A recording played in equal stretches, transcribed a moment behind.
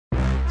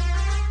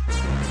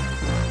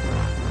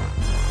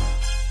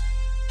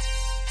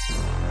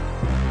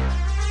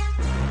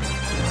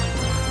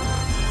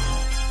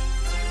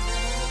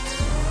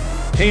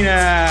Hey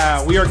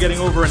now, we are getting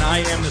over, and I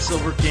am the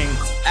Silver King,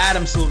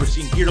 Adam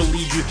Silverstein, here to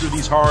lead you through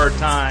these hard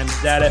times.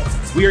 Data,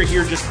 we are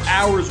here just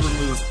hours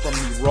removed from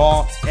the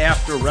Raw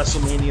after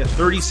WrestleMania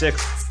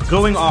 36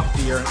 going off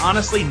the air, and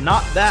honestly,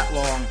 not that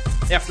long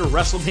after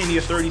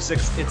WrestleMania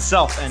 36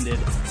 itself ended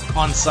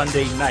on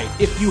Sunday night.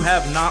 If you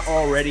have not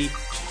already,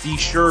 be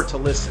sure to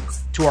listen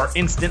to our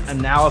instant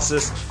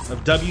analysis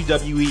of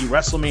WWE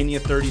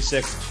WrestleMania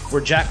 36,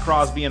 where Jack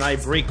Crosby and I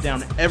break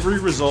down every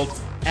result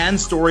and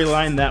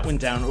storyline that went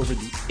down over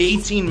the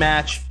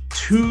 18-match,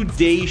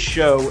 2-day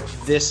show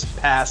this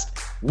past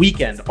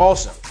weekend.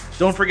 Also,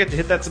 don't forget to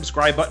hit that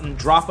subscribe button,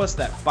 drop us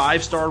that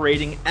 5-star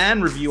rating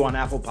and review on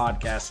Apple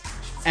Podcasts,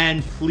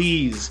 and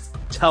please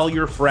tell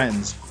your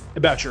friends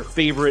about your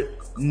favorite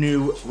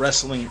new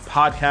wrestling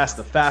podcast.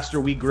 The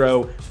faster we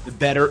grow, the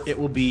better it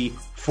will be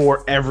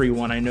for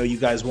everyone. I know you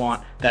guys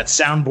want that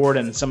soundboard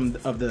and some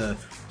of the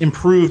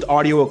improved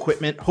audio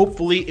equipment.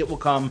 Hopefully it will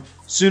come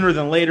sooner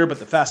than later, but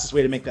the fastest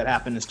way to make that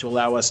happen is to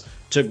allow us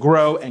to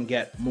grow and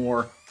get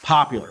more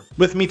popular.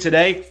 With me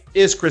today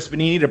is Chris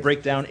Vanini to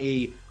break down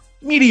a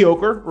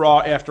mediocre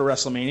Raw after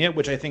WrestleMania,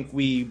 which I think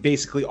we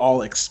basically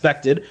all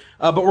expected.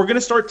 But we're going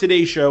to start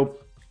today's show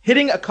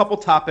hitting a couple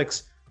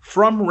topics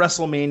from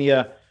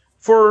WrestleMania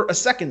for a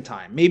second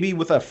time, maybe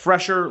with a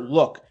fresher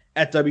look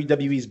at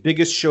WWE's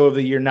biggest show of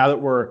the year now that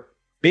we're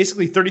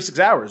basically 36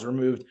 hours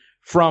removed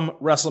from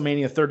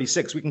WrestleMania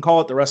 36. We can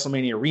call it the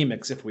WrestleMania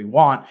remix if we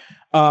want.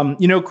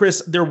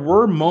 Chris, there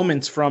were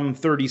moments from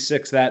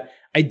 36 that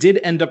I did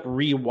end up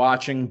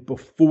rewatching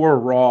before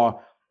Raw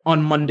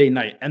on Monday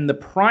night. And the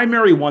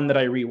primary one that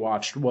I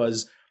rewatched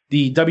was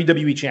the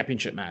WWE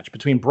Championship match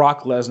between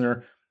Brock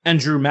Lesnar and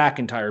Drew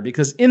McIntyre,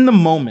 because in the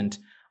moment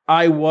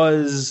I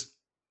was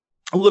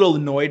a little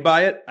annoyed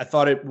by it. I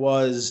thought it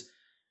was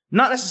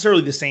not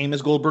necessarily the same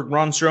as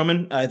Goldberg-Braun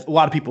Strowman. A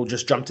lot of people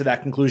just jumped to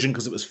that conclusion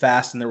because it was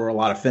fast and there were a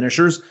lot of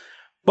finishers.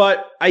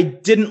 But I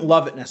didn't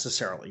love it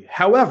necessarily.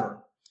 However,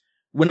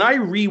 when I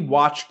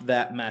rewatched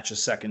that match a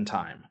second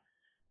time,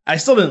 I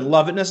still didn't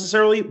love it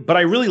necessarily, but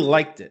I really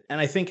liked it.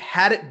 And I think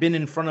had it been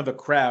in front of a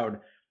crowd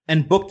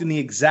and booked in the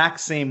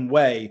exact same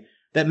way,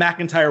 that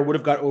McIntyre would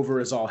have got over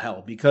as all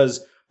hell.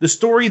 Because the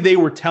story they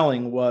were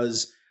telling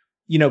was,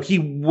 he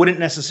wouldn't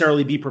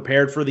necessarily be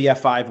prepared for the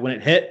F5 when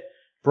it hit.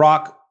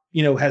 Brock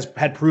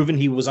had proven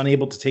he was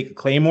unable to take a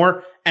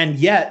Claymore. And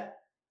yet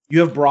you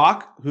have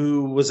Brock,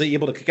 who was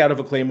able to kick out of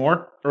a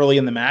Claymore early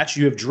in the match.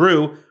 You have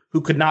Drew, who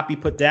could not be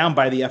put down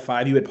by the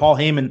F5. You had Paul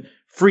Heyman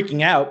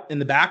freaking out in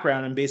the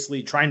background and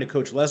basically trying to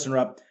coach Lesnar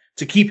up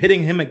to keep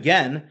hitting him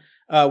again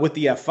with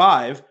the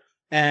F5.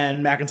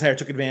 And McIntyre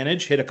took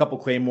advantage, hit a couple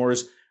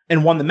Claymores,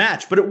 and won the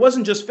match. But it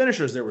wasn't just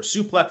finishers. There were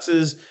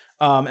suplexes,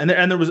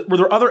 and were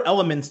there other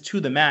elements to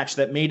the match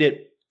that made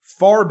it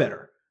far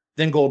better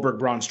than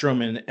Goldberg-Braun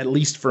Strowman, at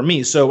least for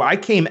me. So I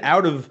came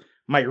out of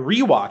my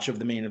rewatch of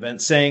the main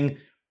event saying,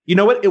 you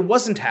know what? It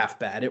wasn't half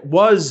bad. It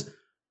was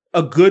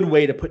a good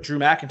way to put Drew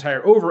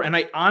McIntyre over. And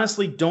I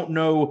honestly don't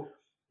know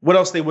what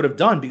else they would have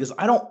done, because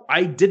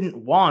I didn't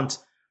want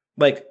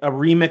like a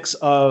remix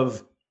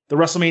of the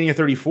WrestleMania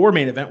 34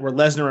 main event where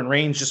Lesnar and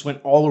Reigns just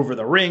went all over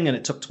the ring and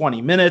it took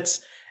 20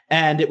 minutes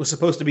and it was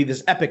supposed to be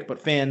this epic,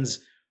 but fans,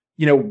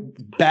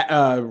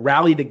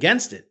 rallied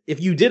against it.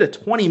 If you did a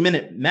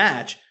 20-minute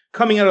match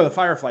coming out of the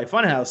Firefly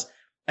Funhouse,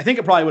 I think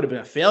it probably would have been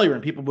a failure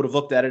and people would have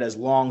looked at it as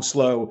long,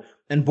 slow,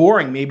 and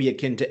boring, maybe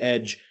akin to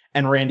Edge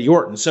and Randy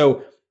Orton.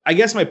 So I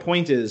guess my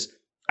point is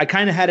I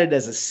kind of had it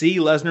as a C,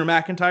 Lesnar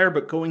McIntyre,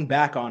 but going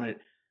back on it,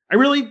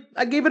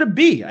 I gave it a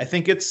B. I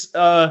think it's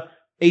a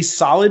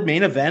solid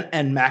main event,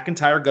 and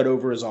McIntyre got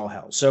over as all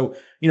hell. So,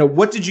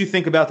 what did you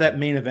think about that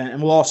main event?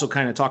 And we'll also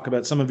kind of talk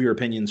about some of your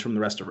opinions from the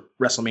rest of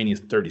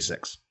WrestleMania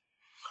 36.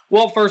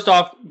 Well, first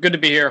off, good to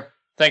be here.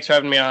 Thanks for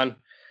having me on.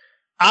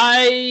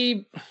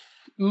 I'll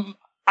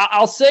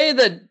say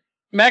that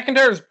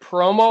McIntyre's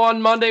promo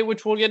on Monday,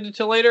 which we'll get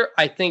into later,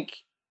 I think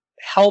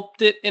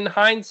helped it in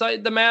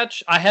hindsight, the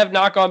match. I have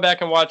not gone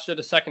back and watched it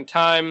a second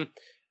time.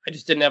 I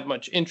just didn't have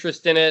much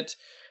interest in it.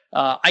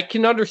 I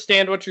can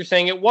understand what you're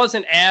saying. It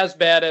wasn't as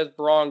bad as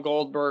Braun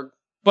Goldberg,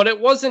 but it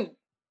wasn't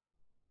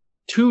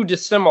too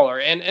dissimilar.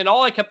 And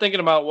all I kept thinking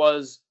about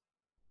was,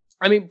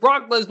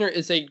 Brock Lesnar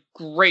is a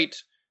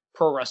great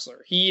pro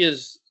wrestler. He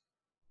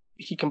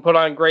can put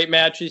on great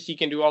matches. He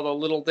can do all the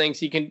little things.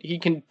 He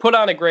can put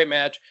on a great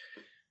match.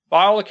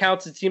 By all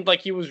accounts, it seemed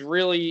like he was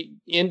really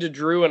into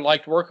Drew and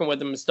liked working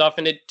with him and stuff.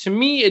 And to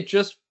me, it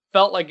just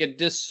felt like a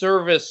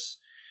disservice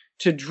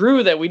to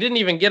Drew that we didn't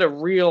even get a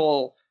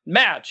real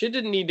match. It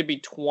didn't need to be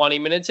 20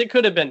 minutes. It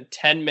could have been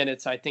 10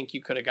 minutes. I think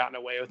you could have gotten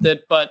away with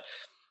it. But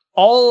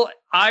all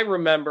I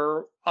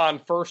remember on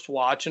first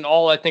watch, and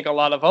all I think a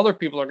lot of other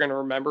people are going to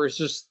remember, is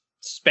just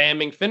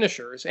spamming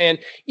finishers. And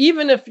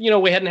even if,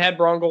 we hadn't had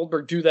Braun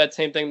Goldberg do that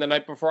same thing the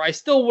night before, I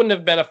still wouldn't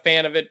have been a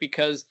fan of it,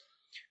 because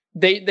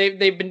they've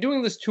been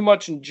doing this too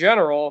much in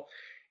general,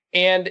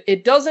 and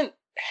it doesn't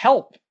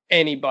help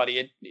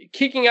anybody.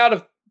 Kicking out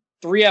of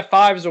 3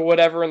 F5s or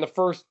whatever in the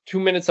first 2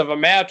 minutes of a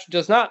match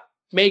does not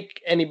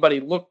make anybody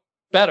look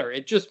better.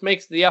 It just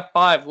makes the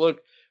F5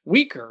 look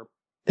weaker.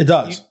 It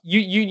does.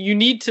 You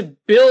need to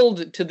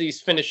build to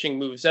these finishing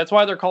moves. That's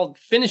why they're called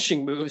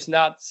finishing moves,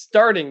 not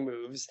starting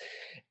moves.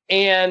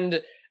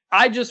 And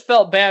I just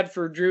felt bad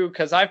for Drew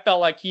because I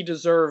felt like he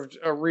deserved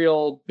a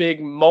real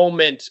big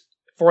moment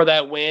for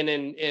that win,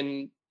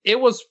 and it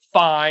was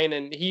fine.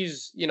 And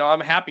he's, I'm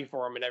happy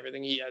for him and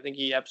everything. I think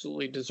he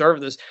absolutely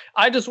deserved this.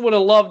 I just would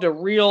have loved a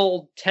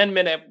real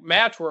 10-minute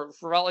match where it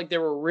felt like they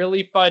were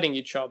really fighting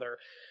each other.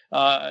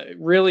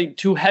 Really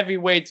two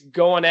heavyweights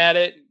going at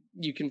it.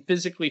 You can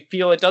physically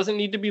feel it. Doesn't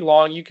need to be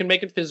long. You can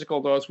make it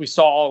physical, though, as we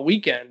saw all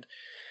weekend.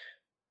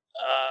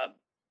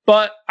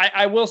 But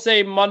I will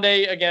say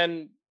Monday,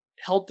 again,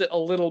 helped it a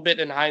little bit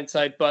in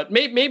hindsight. But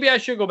maybe I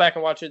should go back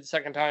and watch it the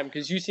second time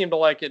because you seem to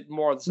like it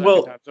more the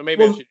second time. So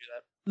maybe I should do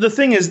that. The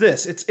thing is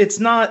this. It's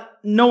not,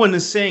 no one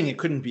is saying it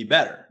couldn't be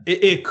better.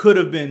 It could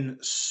have been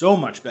so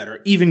much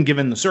better, even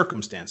given the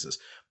circumstances.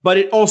 But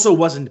it also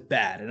wasn't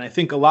bad. And I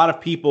think a lot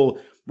of people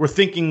were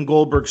thinking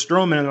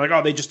Goldberg-Strowman and they're like,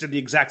 oh, they just did the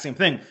exact same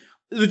thing.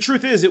 The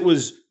truth is it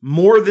was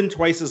more than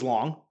twice as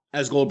long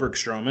as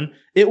Goldberg-Strowman.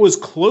 It was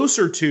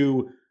closer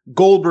to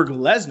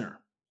Goldberg-Lesnar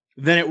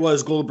than it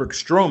was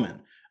Goldberg-Strowman.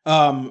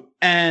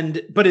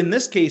 But in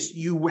this case,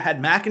 you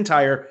had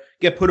McIntyre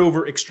get put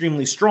over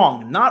extremely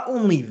strong. Not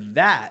only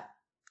that,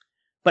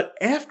 but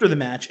after the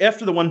match,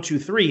 after the 1, 2,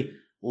 3,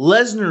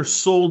 Lesnar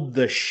sold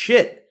the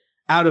shit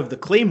out of the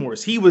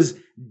Claymores. He was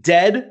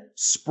dead,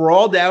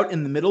 sprawled out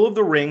in the middle of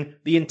the ring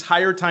the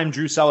entire time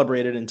Drew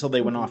celebrated until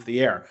they went off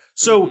the air.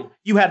 So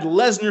you had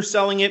Lesnar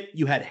selling it,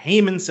 you had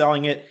Heyman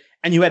selling it,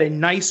 and you had a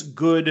nice,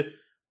 good,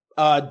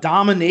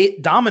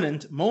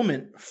 dominant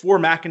moment for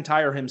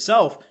McIntyre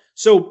himself.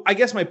 So I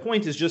guess my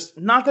point is just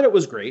not that it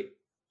was great,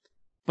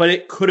 but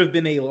it could have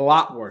been a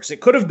lot worse.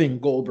 It could have been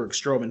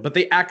Goldberg-Strowman, but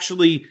they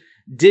actually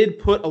did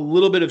put a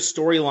little bit of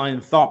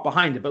storyline thought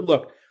behind it. But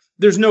look,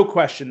 there's no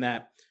question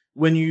that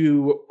when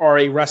you are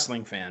a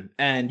wrestling fan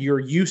and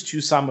you're used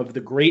to some of the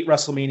great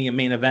WrestleMania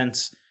main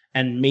events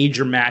and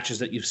major matches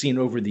that you've seen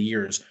over the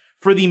years,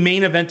 for the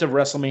main event of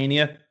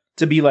WrestleMania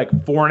to be like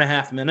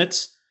 4.5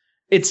 minutes,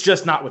 it's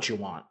just not what you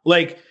want.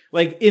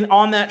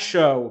 On that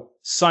show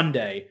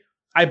Sunday,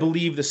 I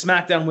believe the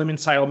SmackDown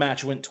Women's title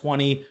match went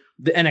 20,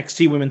 the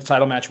NXT Women's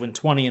title match went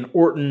 20, and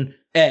Orton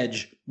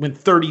Edge went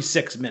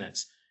 36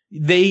 minutes.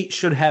 They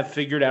should have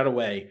figured out a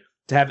way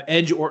to have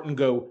Edge Orton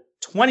go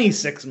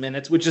 26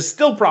 minutes, which is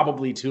still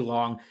probably too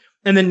long,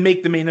 and then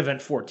make the main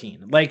event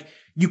 14.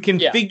 You can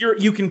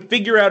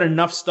figure out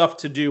enough stuff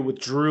to do with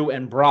Drew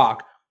and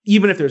Brock,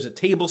 even if there's a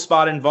table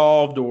spot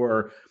involved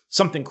or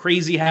something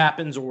crazy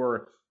happens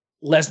or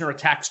Lesnar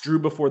attacks Drew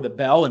before the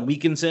bell and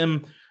weakens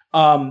him.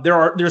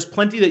 There's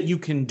plenty that you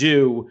can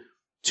do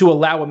to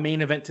allow a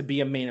main event to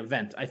be a main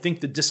event. I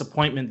think the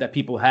disappointment that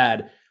people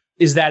had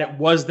is that it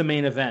was the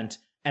main event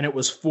and it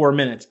was 4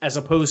 minutes, as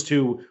opposed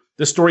to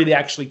the story they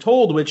actually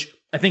told, which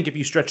I think if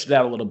you stretched it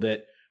out a little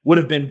bit, would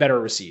have been better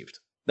received.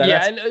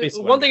 And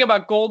one thing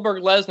about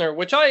Goldberg-Lesnar,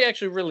 which I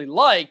actually really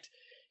liked,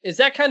 is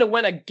that kind of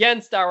went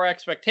against our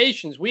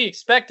expectations. We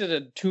expected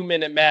a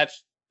 2-minute match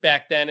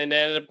back then and it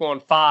ended up going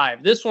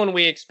 5. This one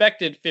we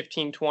expected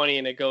 15, 20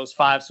 and it goes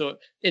 5. So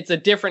it's a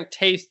different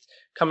taste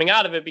coming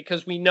out of it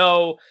because we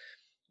know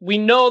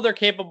they're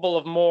capable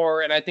of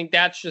more. And I think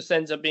that just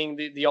ends up being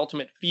the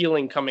ultimate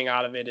feeling coming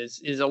out of it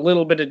is a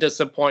little bit of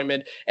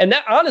disappointment. And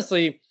that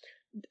honestly,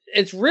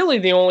 it's really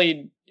the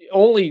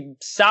only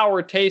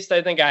sour taste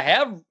I think I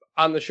have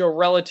on the show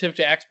relative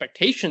to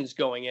expectations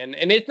going in.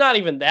 And it's not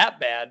even that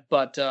bad,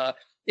 but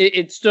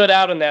it stood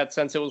out in that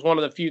sense. It was one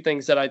of the few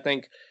things that I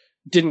think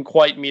didn't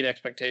quite meet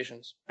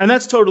expectations. And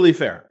that's totally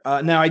fair.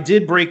 Now I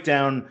did break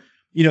down,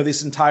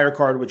 this entire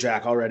card with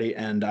Jack already.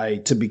 And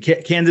to be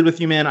candid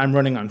with you, man, I'm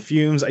running on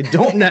fumes. I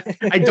don't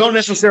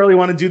necessarily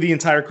want to do the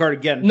entire card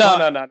again.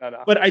 No.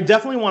 But I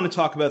definitely want to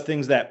talk about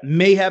things that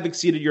may have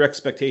exceeded your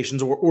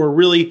expectations or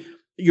really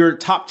your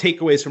top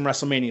takeaways from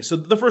WrestleMania. So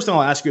the first thing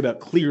I'll ask you about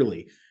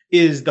clearly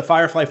is the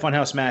Firefly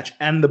Funhouse match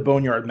and the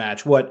Boneyard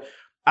match. What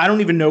I don't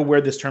even know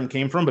where this term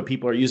came from, but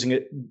people are using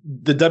it.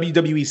 The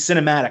WWE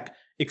cinematic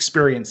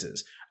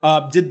experiences.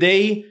 Did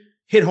they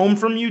hit home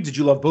from you? Did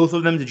you love both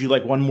of them? Did you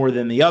like one more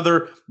than the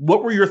other?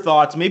 What were your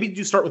thoughts? Maybe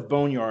you start with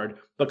Boneyard,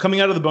 but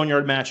coming out of the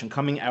Boneyard match and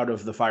coming out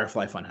of the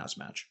Firefly Funhouse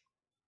match.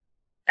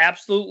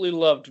 Absolutely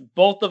loved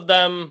both of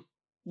them.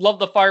 Loved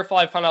the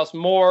Firefly Funhouse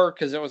more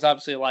because it was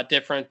obviously a lot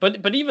different.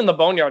 But even the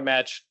Boneyard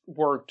match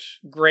worked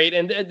great.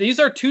 And these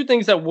are two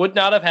things that would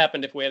not have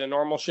happened if we had a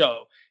normal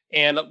show.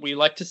 And we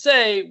like to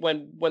say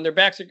when their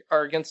backs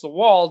are against the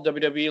wall,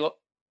 WWE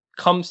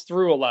comes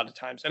through a lot of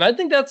times. And I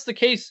think that's the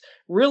case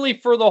really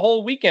for the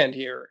whole weekend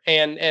here.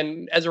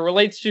 And as it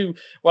relates to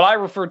what I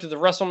refer to the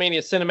WrestleMania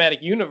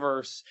cinematic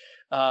universe,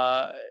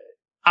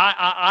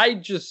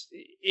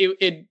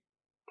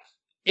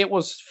 it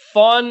was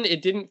fun.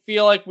 It didn't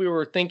feel like we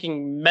were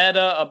thinking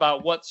meta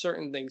about what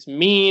certain things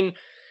mean.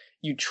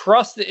 You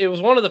trust it. It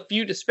was one of the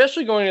few,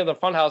 especially going into the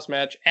Funhouse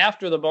match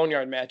after the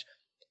Boneyard match.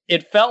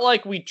 It felt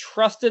like we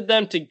trusted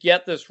them to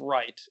get this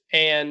right.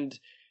 And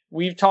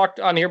we've talked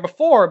on here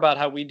before about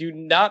how we do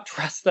not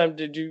trust them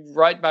to do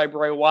right by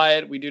Bray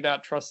Wyatt. We do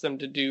not trust them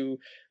to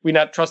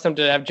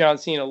have John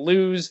Cena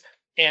lose.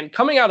 And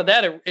coming out of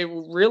that, it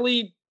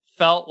really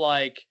felt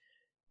like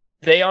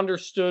they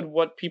understood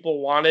what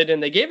people wanted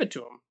and they gave it to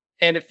them.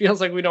 And it feels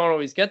like we don't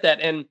always get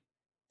that. And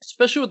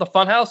especially with the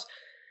Funhouse,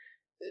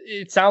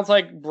 it sounds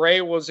like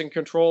Bray was in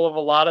control of a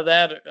lot of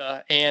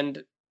that.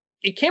 And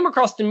it came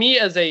across to me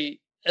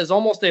as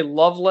almost a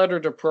love letter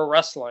to pro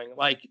wrestling.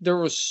 Like, there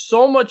was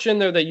so much in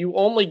there that you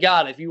only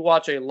got if you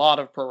watch a lot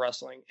of pro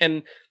wrestling.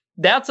 And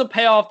that's a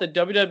payoff that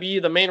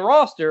WWE, the main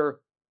roster,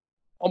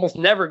 almost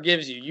never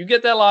gives you. You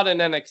get that a lot in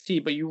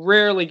NXT, but you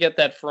rarely get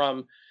that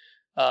from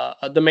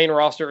the main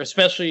roster,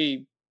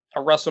 especially a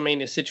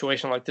WrestleMania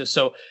situation like this.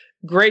 So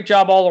great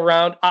job all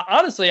around.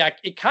 Honestly,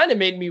 it kind of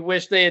made me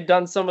wish they had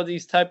done some of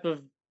these type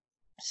of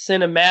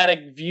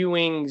cinematic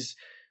viewings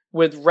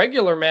with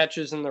regular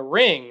matches in the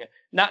ring.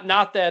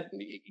 Not that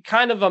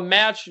kind of a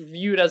match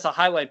viewed as a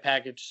highlight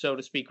package, so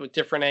to speak, with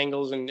different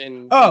angles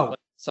and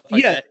stuff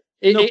like that.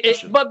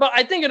 But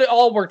I think it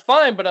all worked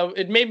fine, but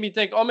it made me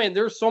think, oh man,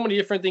 there's so many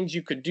different things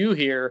you could do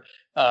here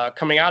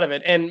coming out of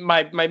it. And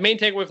my main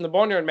takeaway from the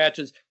Boneyard match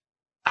is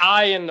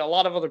I and a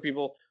lot of other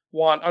people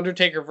want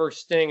Undertaker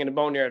versus Sting in a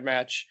Boneyard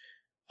match.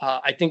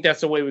 I think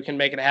that's the way we can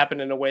make it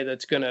happen in a way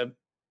that's going to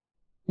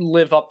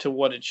live up to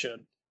what it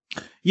should.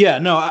 Yeah,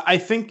 no, I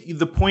think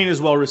the point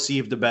is well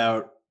received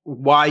about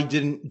why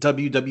didn't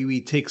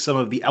WWE take some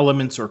of the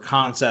elements or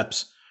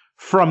concepts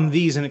from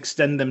these and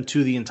extend them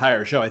to the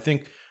entire show. I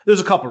think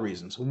there's a couple of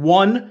reasons.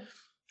 One,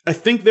 I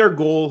think their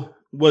goal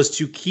was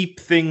to keep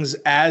things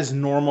as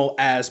normal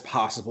as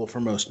possible for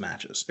most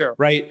matches, sure.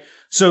 Right?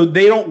 So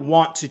they don't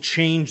want to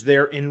change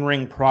their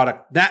in-ring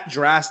product that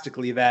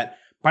drastically that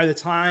by the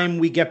time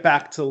we get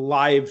back to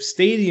live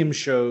stadium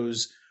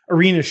shows,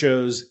 arena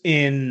shows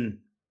in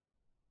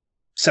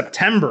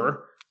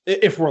September,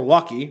 if we're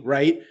lucky,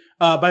 right?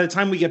 By the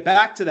time we get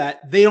back to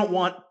that, they don't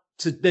want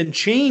to then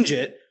change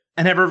it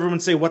and have everyone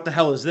say, what the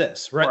hell is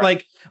this? Right?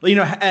 Like,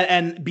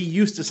 and be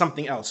used to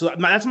something else. So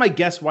that's my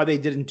guess why they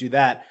didn't do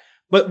that.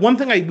 But one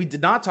thing we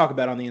did not talk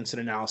about on the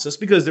incident analysis,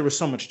 because there was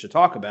so much to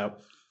talk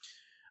about,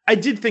 I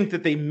did think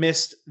that they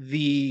missed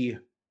the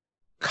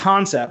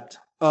concept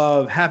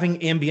of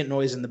having ambient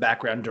noise in the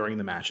background during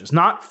the matches.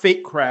 Not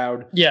fake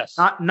crowd. Yes.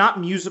 Not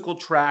musical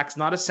tracks,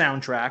 not a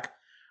soundtrack.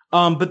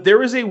 But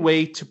there is a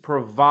way to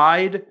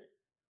provide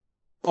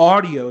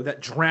audio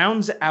that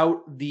drowns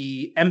out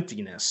the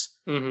emptiness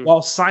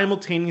while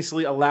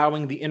simultaneously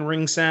allowing the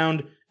in-ring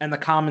sound and the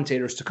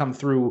commentators to come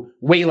through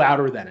way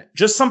louder than it.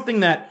 Just something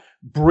that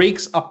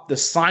breaks up the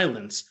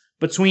silence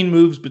between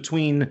moves,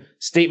 between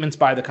statements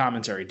by the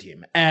commentary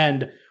team.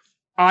 And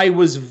I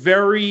was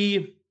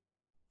very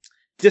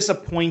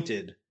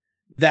disappointed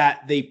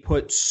that they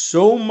put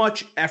so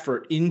much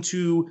effort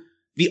into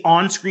the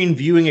on-screen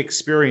viewing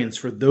experience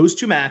for those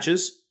two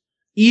matches,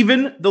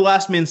 even the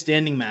last man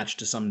standing match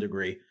to some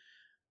degree,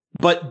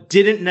 but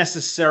didn't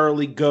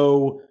necessarily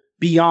go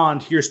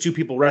beyond here's two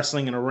people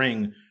wrestling in a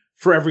ring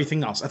for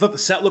everything else. I thought the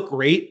set looked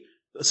great.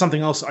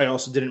 Something else I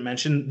also didn't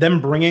mention,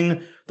 them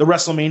bringing the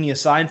WrestleMania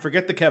sign,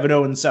 forget the Kevin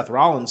Owens, Seth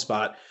Rollins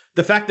spot.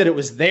 The fact that it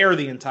was there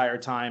the entire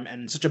time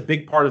and such a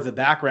big part of the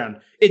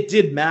background, it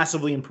did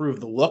massively improve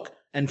the look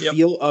and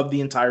feel of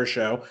the entire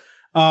show.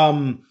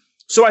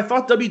 So I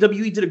thought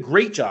WWE did a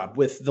great job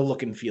with the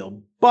look and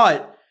feel,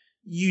 but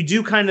you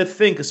do kind of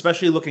think,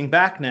 especially looking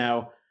back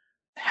now,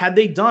 had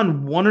they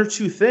done one or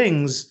two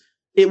things,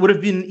 it would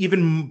have been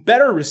even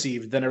better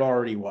received than it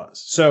already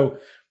was. So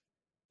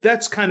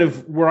that's kind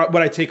of what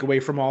I take away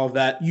from all of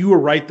that. You were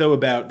right, though,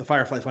 about the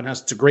Firefly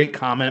Funhouse. It's a great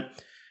comment.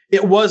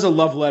 It was a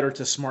love letter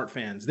to smart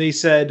fans. They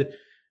said,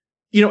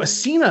 a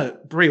Cena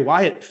Bray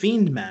Wyatt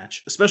Fiend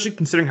match, especially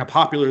considering how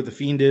popular the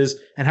Fiend is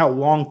and how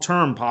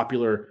long-term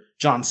popular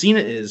John Cena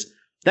is,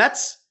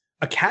 that's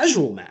a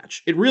casual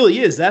match. It really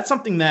is. That's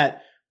something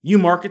that you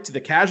market to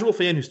the casual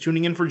fan who's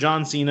tuning in for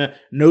John Cena,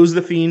 knows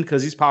the Fiend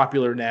because he's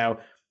popular now,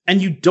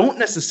 and you don't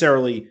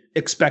necessarily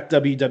expect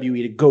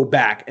WWE to go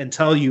back and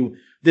tell you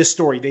this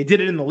story. They did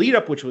it in the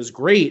lead-up, which was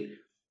great,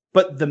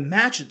 but the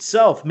match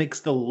itself makes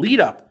the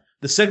lead-up,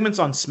 the segments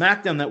on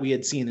SmackDown that we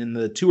had seen in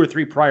the 2 or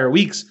 3 prior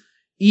weeks,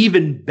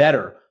 even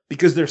better,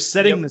 because they're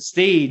setting the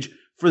stage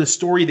for the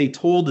story they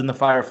told in the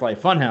Firefly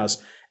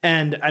Funhouse.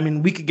 And, I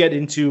mean, we could get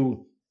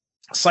into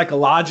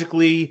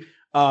psychologically,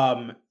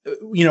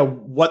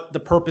 what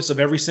the purpose of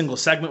every single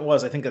segment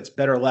was. I think that's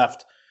better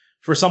left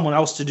for someone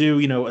else to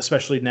do,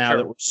 especially now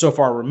that we're so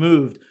far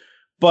removed.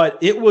 But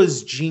it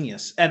was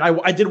genius. And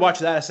I did watch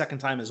that a second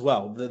time as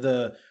well.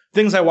 The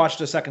things I watched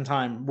a second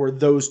time were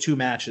those two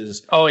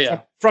matches. Oh,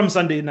 yeah. From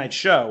Sunday night's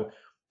show.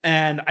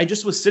 And I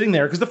just was sitting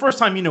there because the first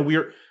time,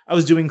 I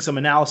was doing some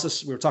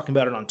analysis. We were talking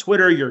about it on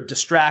Twitter. You're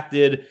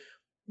distracted.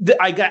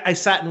 I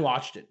sat and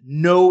watched it.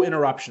 No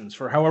interruptions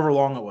for however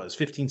long it was,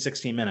 15,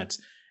 16 minutes.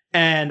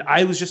 And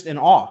I was just in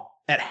awe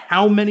at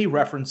how many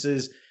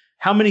references,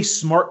 how many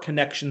smart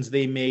connections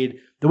they made,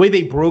 the way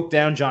they broke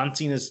down John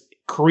Cena's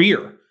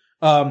career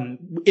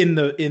in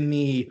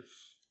the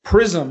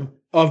prism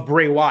of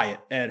Bray Wyatt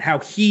and how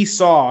he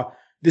saw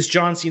this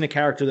John Cena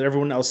character that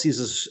everyone else sees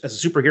as a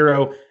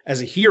superhero,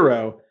 as a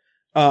hero,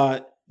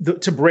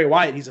 to Bray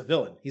Wyatt, he's a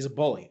villain. He's a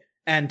bully.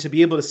 And to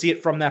be able to see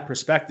it from that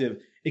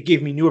perspective, it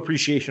gave me new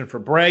appreciation for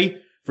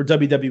Bray, for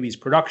WWE's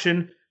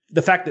production.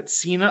 The fact that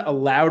Cena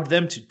allowed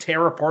them to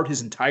tear apart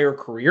his entire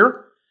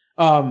career,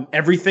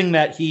 everything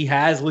that he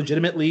has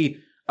legitimately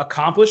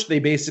accomplished, they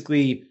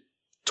basically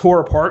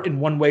tore apart in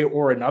one way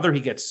or another. He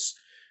gets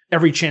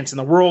every chance in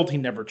the world. He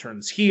never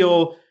turns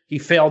heel. He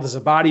failed as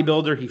a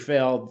bodybuilder. He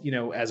failed,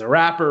 as a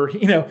rapper.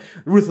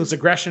 Ruthless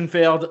Aggression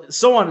failed,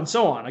 so on and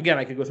so on. Again,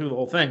 I could go through the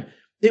whole thing.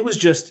 It was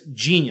just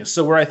genius.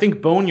 So where I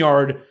think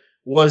Boneyard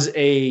was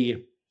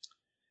a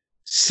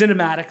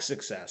cinematic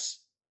success,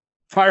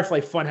 Firefly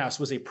Funhouse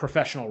was a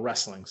professional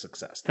wrestling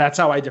success. That's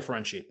how I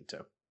differentiate the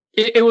two.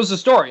 It was a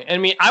story. I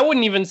mean, I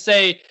wouldn't even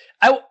say,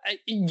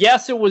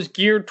 yes, it was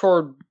geared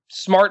toward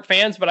smart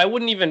fans, but I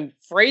wouldn't even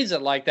phrase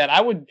it like that.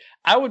 I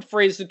would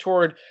phrase it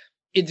toward,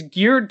 it's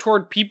geared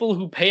toward people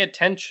who pay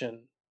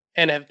attention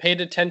and have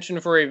paid attention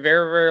for a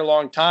very, very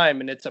long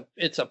time. And it's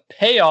a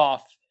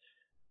payoff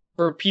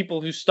for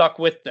people who stuck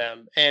with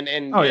them and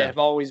have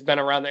always been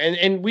around there.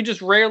 And we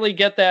just rarely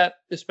get that,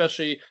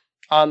 especially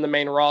on the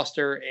main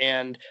roster.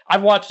 And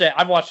I've watched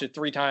it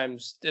 3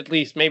 times, at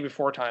least, maybe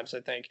 4 times, I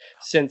think,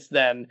 since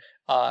then.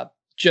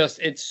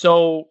 It's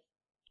so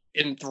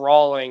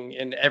enthralling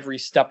in every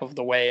step of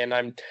the way.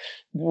 And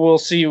we'll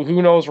see,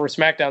 who knows where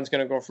SmackDown's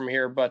going to go from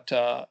here, but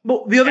the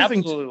other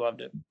absolutely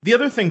loved it. The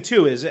other thing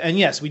too is, and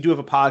yes, we do have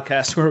a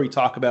podcast where we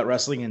talk about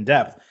wrestling in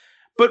depth,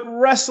 but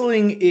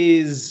wrestling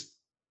is,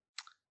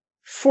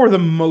 for the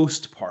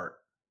most part,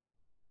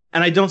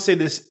 and I don't say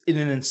this in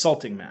an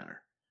insulting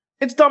manner,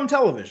 it's dumb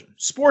television.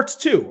 Sports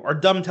too are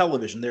dumb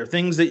television. There are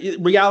things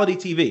reality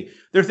TV,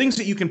 there are things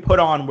that you can put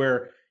on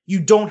where you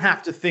don't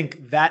have to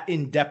think that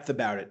in depth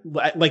about it,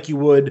 like you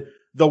would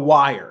The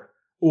Wire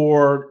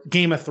or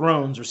Game of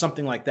Thrones or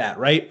something like that,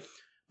 right?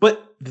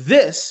 But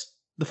the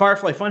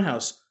Firefly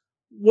Funhouse,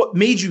 what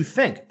made you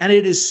think? And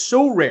it is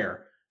so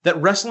rare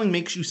that wrestling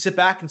makes you sit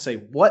back and say,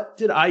 what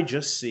did I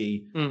just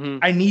see? Mm-hmm.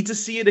 I need to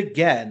see it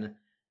again,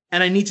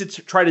 and I need to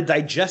try to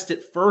digest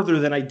it further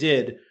than I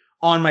did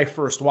on my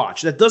first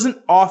watch. That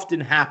doesn't often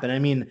happen. I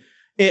mean,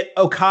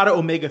 Okada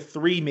Omega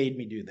 3 made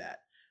me do that.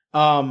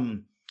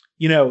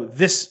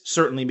 This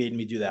certainly made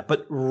me do that.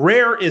 But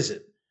rare is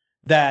it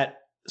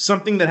that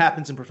something that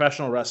happens in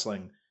professional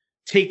wrestling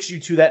takes you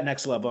to that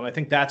next level. And I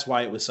think that's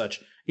why it was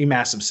such a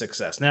massive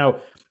success.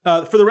 Now,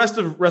 for the rest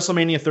of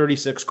WrestleMania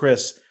 36,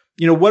 Chris,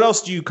 what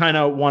else do you kind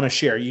of want to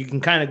share? You can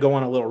kind of go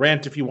on a little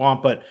rant if you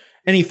want, but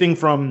anything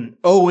from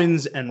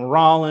Owens and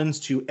Rollins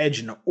to Edge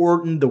and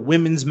Orton, the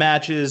women's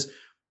matches,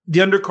 the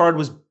undercard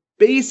was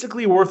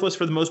basically worthless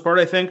for the most part,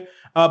 I think.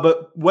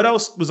 But what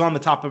else was on the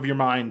top of your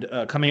mind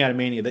coming out of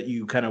Mania that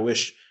you kind of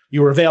wish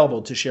you were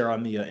available to share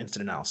on the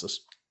instant analysis?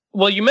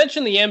 Well, you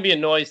mentioned the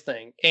ambient noise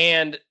thing,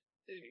 and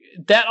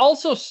that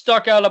also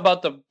stuck out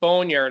about the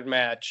Boneyard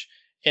match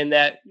in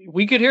that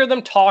we could hear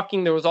them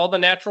talking. There was all the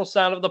natural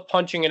sound of the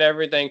punching and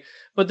everything,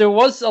 but there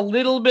was a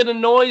little bit of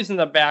noise in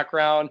the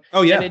background.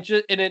 Oh yeah,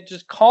 and it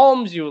just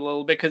calms you a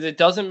little bit because it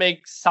doesn't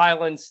make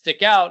silence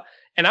stick out.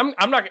 And I'm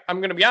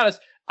going to be honest.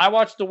 I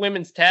watched the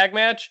women's tag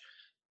match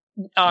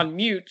on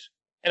mute,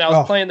 and I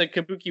was playing the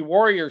Kabuki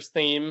Warriors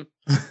theme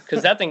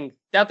because that thing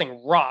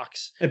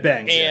rocks. It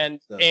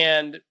bangs.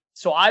 And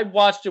so I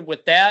watched it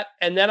with that,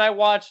 and then I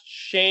watched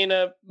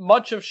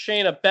much of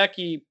Shayna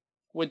Becky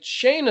with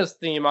Shayna's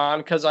theme on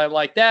because I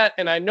like that.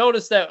 And I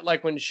noticed that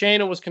like when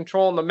Shayna was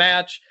controlling the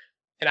match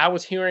and I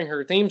was hearing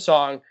her theme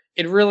song,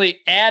 it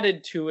really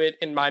added to it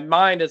in my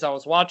mind as I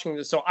was watching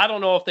this. So I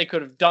don't know if they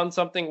could have done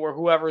something where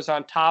whoever's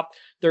on top,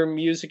 their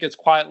music is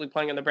quietly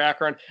playing in the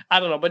background. I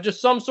don't know, but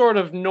just some sort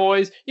of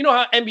noise. You know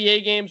how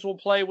NBA games will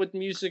play with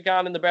music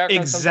on in the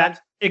background?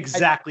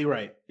 Exactly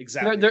right.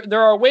 Exactly.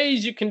 There are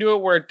ways you can do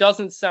it where it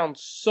doesn't sound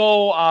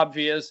so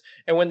obvious.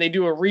 And when they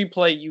do a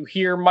replay, you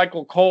hear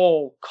Michael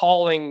Cole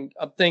calling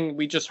a thing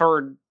we just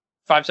heard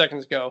 5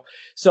 seconds ago.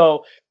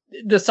 So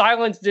the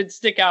silence did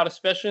stick out,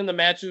 especially in the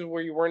matches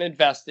where you weren't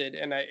invested.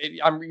 And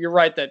you're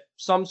right that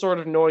some sort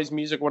of noise,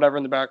 music, whatever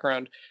in the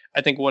background,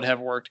 I think would have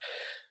worked.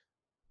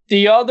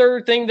 The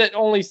other thing that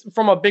only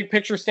from a big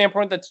picture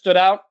standpoint that stood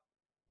out,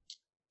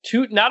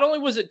 not only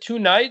was it 2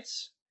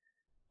 nights,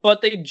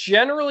 but they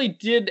generally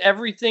did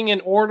everything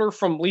in order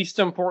from least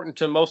important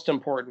to most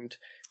important.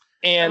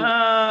 And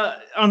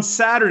on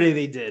Saturday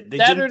they did.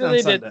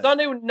 Saturday they did.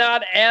 Sunday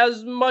not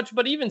as much,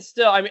 but even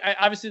still, I mean,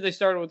 obviously they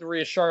started with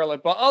Rhea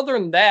Charlotte, but other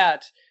than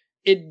that,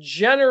 it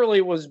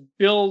generally was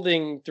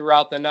building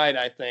throughout the night.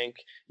 I think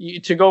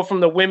to go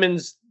from the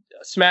women's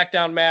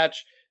SmackDown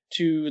match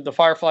to the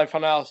Firefly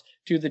Funhouse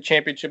to the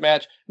championship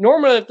match.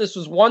 Normally, if this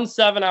was 1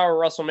 7-hour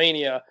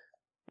WrestleMania,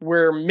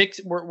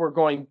 we're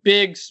going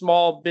big,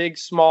 small,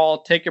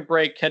 take a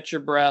break, catch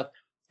your breath.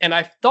 And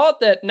I thought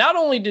that not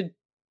only did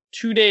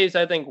 2 days,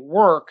 I think,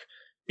 work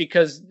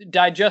because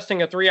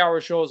digesting a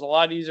 3-hour show is a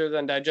lot easier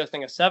than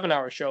digesting a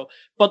 7-hour show,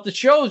 but the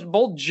shows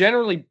both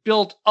generally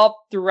built up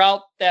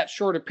throughout that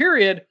shorter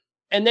period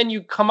and then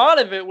you come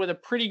out of it with a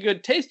pretty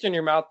good taste in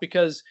your mouth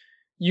because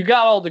you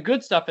got all the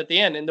good stuff at the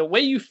end. And the way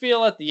you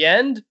feel at the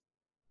end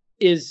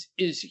is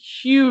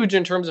huge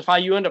in terms of how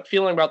you end up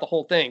feeling about the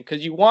whole thing,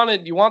 because you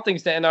want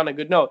things to end on a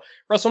good note.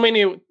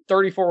 WrestleMania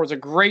 34 was a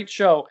great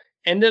show,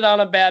 ended on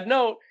a bad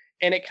note,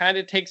 and it kind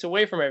of takes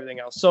away from everything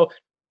else. So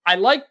I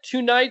like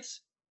two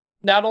nights,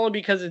 not only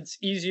because it's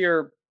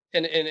easier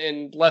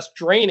and less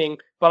draining,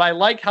 but I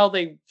like how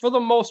they, for the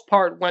most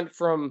part,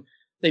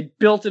 they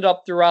built it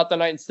up throughout the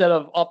night instead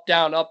of up,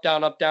 down, up,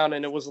 down, up, down,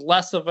 and it was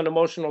less of an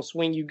emotional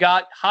swing. You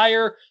got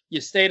higher, you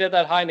stayed at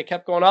that high, and it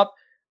kept going up.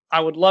 I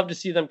would love to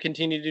see them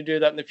continue to do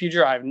that in the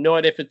future. I have no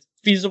idea if it's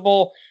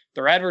feasible.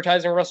 They're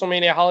advertising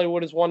WrestleMania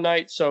Hollywood as one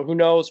night, so who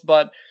knows?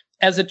 But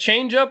as a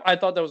change-up, I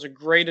thought that was a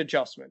great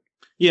adjustment.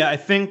 Yeah, I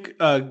think,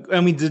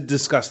 and we did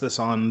discuss this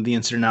on the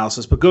Instant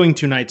Analysis, but going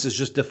two nights is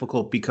just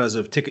difficult because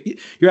of ticket.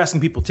 You're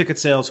asking people ticket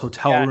sales,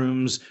 hotel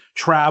rooms,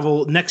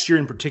 travel. Next year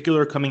in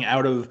particular, coming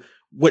out of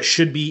what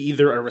should be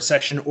either a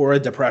recession or a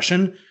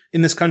depression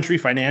in this country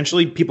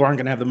financially, people aren't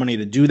going to have the money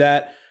to do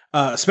that.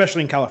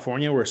 Especially in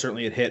California, where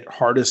certainly it hit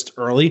hardest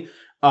early.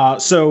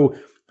 So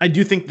I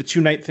do think the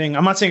two-night thing,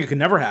 I'm not saying it could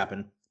never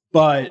happen,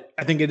 but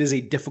I think it is a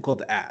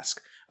difficult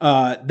ask.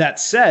 That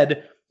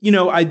said,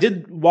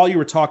 while you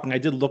were talking, I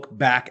did look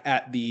back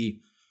at the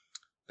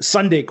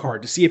Sunday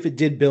card to see if it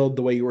did build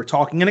the way you were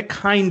talking, and it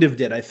kind of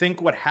did. I think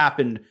what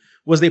happened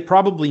was they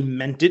probably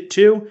meant it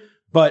to,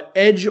 but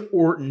Edge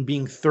Orton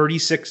being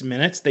 36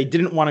 minutes, they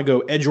didn't want to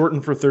go Edge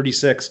Orton for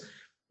 36,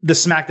 the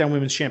SmackDown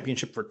Women's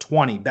Championship for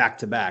 20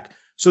 back-to-back.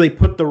 So they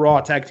put the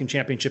Raw Tag Team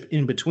Championship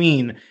in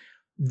between.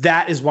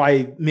 That is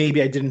why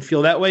maybe I didn't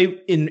feel that way.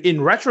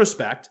 In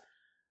retrospect,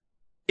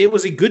 it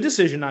was a good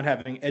decision not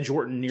having Edge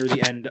Orton near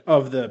the end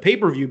of the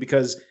pay-per-view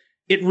because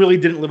it really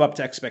didn't live up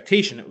to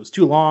expectation. It was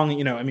too long.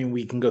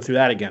 We can go through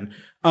that again.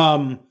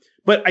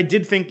 But I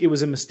did think it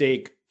was a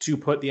mistake to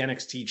put the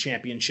NXT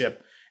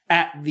Championship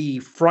at the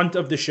front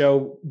of the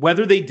show,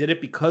 whether they did it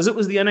because it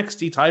was the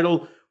NXT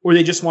title or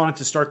they just wanted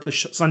to start the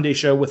Sunday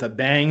show with a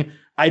bang.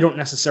 I don't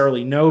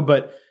necessarily know,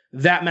 but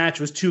that match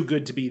was too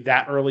good to be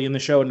that early in the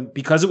show. And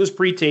because it was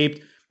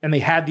pre-taped and they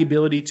had the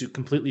ability to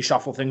completely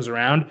shuffle things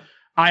around,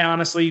 I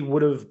honestly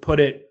would have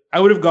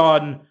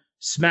gone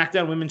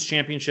SmackDown Women's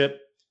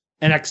Championship,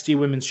 NXT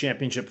Women's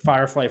Championship,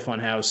 Firefly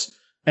Funhouse,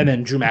 and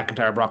then Drew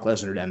McIntyre, Brock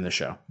Lesnar to end the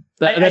show.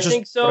 I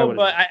think so,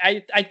 but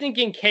I think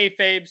in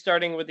kayfabe,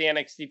 starting with the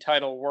NXT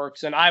title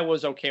works, and I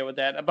was okay with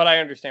that, but I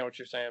understand what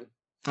you're saying.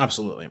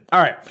 Absolutely.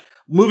 All right.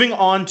 Moving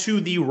on to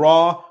the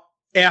Raw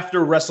after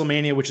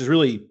WrestleMania, which is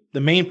really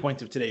the main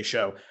point of today's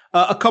show.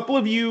 A couple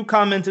of you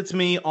commented to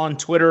me on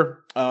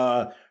Twitter,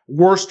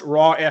 worst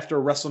Raw after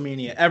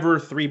WrestleMania ever,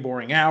 3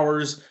 boring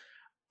hours.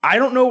 I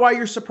don't know why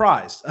you're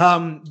surprised.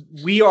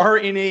 We are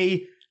in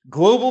a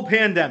global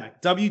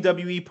pandemic.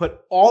 WWE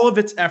put all of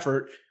its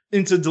effort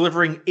into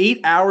delivering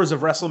 8 hours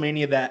of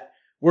WrestleMania that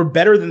were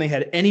better than they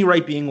had any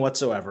right being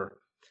whatsoever.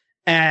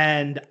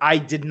 And I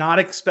did not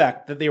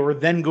expect that they were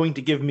then going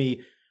to give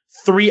me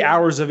 3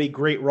 hours of a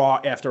great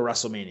Raw after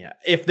WrestleMania.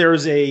 If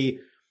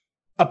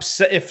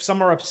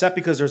some are upset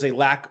because there's a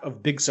lack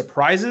of big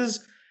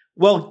surprises,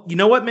 well, you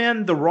know what,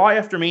 man? The Raw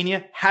after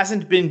Mania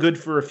hasn't been good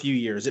for a few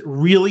years. It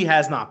really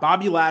has not.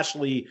 Bobby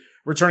Lashley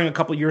returning a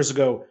couple years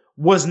ago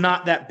was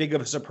not that big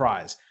of a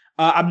surprise.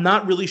 I'm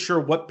not really sure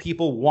what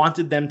people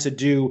wanted them to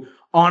do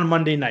on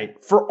Monday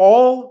night. For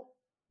all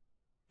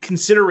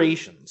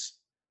considerations,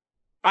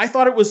 I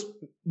thought it was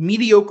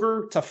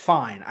mediocre to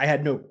fine. I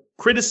had no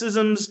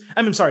criticisms.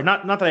 I'm sorry,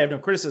 not that I have no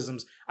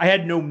criticisms. I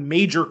had no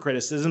major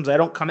criticisms. I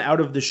don't come out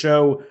of the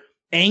show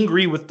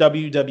angry with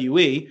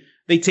WWE.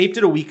 They taped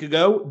it a week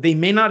ago. They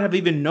may not have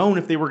even known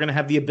if they were going to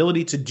have the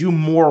ability to do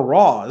more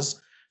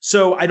Raws.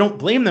 So I don't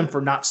blame them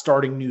for not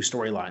starting new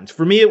storylines.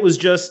 For me, it was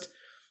just,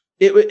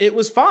 it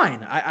was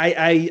fine.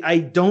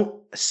 I don't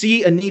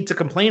see a need to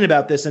complain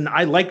about this. And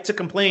I like to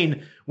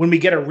complain when we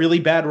get a really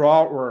bad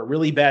Raw or a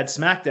really bad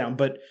SmackDown.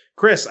 But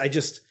Chris,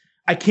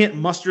 I can't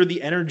muster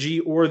the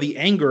energy or the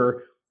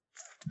anger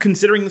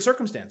considering the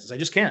circumstances. I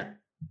just can't.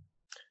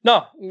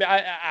 No,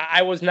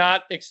 I was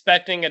not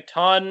expecting a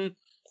ton.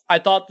 I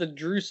thought the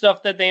Drew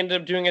stuff that they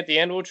ended up doing at the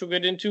end, which we'll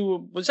get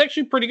into, was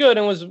actually pretty good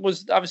and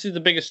was obviously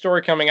the biggest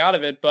story coming out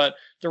of it. But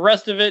the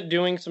rest of it,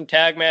 doing some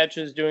tag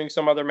matches, doing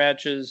some other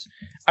matches,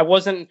 I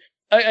wasn't,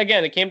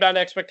 again, it came down to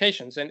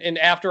expectations. And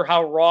after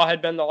how Raw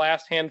had been the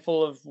last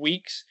handful of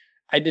weeks,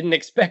 I didn't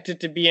expect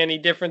it to be any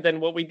different than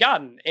what we'd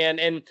gotten.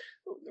 And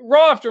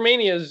Raw after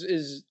Mania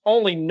is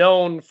only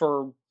known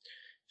for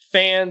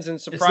fans and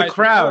surprise. It's the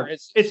crowd.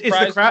 It's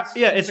the crowd.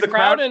 Yeah, it's the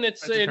crowd, and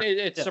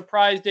it's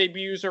surprise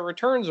debuts or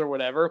returns or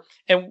whatever.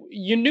 And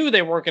you knew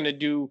they weren't going to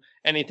do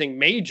anything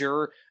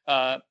major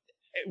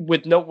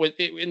with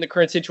in the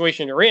current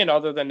situation you're in,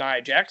 other than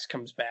Nia Jax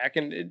comes back.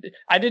 And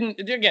I didn't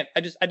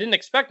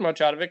expect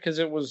much out of it because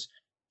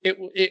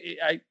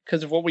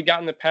because of what we got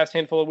in the past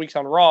handful of weeks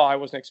on Raw. I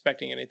wasn't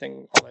expecting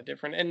anything all that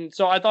different, and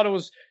so I thought it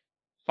was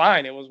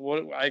fine. It was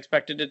what I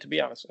expected it to be,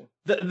 honestly.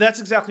 That's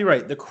exactly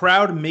right. The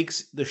crowd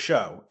makes the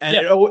show, and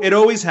it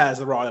always has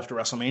the Raw after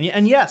WrestleMania.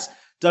 And yes,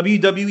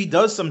 WWE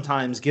does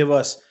sometimes give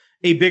us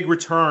a big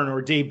return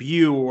or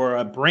debut or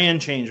a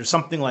brand change or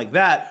something like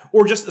that,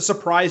 or just a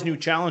surprise new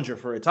challenger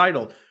for a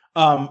title,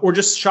 or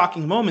just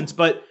shocking moments.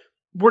 But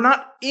we're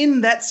not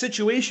in that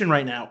situation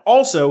right now.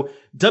 Also,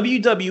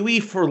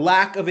 WWE, for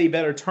lack of a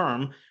better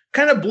term,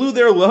 kind of blew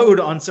their load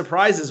on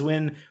surprises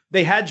when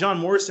they had John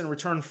Morrison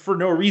return for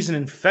no reason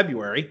in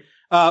February.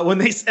 When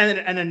they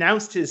and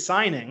announced his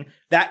signing,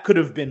 that could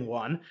have been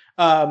one.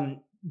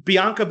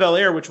 Bianca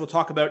Belair, which we'll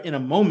talk about in a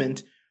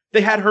moment,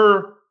 they had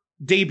her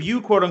debut,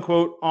 quote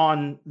unquote,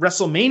 on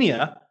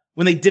WrestleMania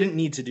when they didn't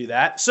need to do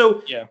that.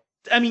 So, yeah,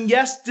 I mean,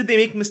 yes, did they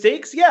make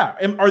mistakes? Yeah.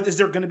 Is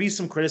there going to be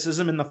some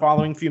criticism in the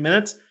following few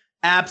minutes?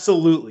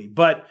 Absolutely.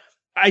 But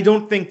I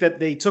don't think that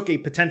they took a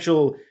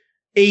potential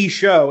A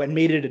show and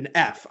made it an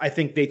F. I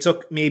think they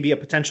took maybe a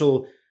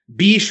potential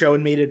B show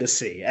and made it a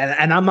C.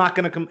 And I'm not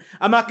going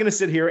to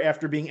sit here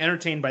after being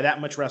entertained by that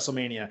much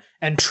WrestleMania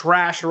and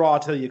trash Raw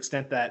to the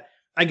extent that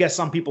I guess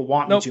some people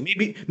want me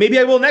to. Maybe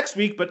I will next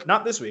week, but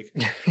not this week.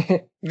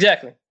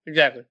 Exactly.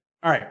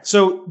 All right.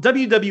 So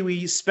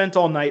WWE spent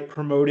all night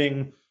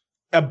promoting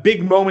a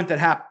big moment that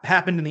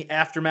happened in the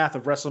aftermath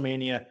of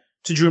WrestleMania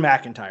to Drew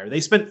McIntyre. They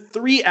spent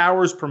 3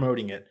 hours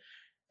promoting it,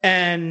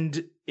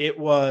 and it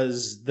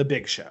was the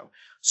Big Show.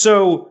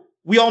 So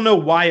we all know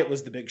why it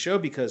was the Big Show,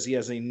 because he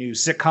has a new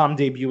sitcom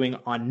debuting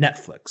on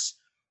Netflix.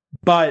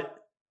 But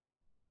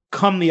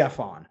come the F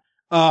on.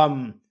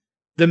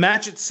 The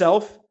match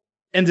itself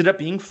ended up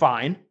being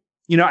fine.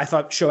 You know, I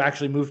thought the show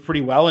actually moved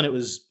pretty well, and it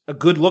was a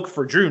good look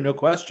for Drew, no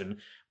question.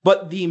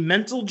 But the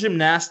mental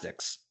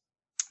gymnastics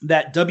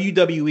that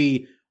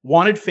WWE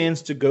wanted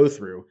fans to go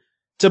through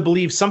to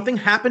believe something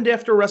happened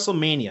after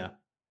WrestleMania,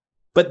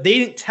 but they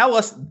didn't tell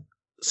us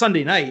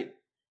Sunday night,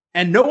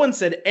 and no one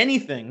said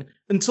anything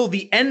until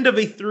the end of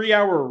a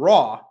 3-hour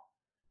Raw,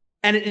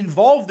 and it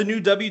involved the new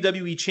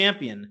WWE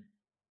champion.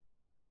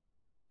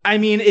 I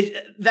mean,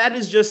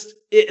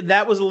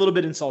 that was a little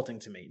bit insulting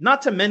to me.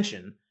 Not to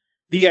mention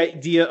the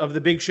idea of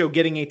the Big Show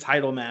getting a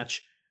title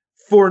match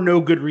for no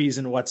good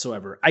reason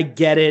whatsoever. I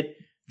get it.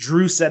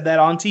 Drew said that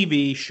on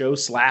TV. Show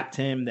slapped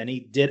him. Then he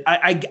did.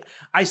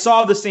 I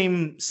saw the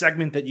same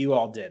segment that you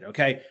all did.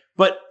 Okay,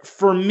 but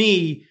for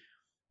me,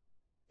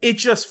 it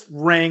just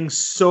rang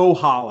so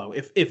hollow.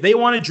 If they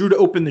wanted Drew to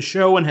open the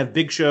show and have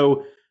Big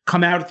Show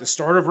come out at the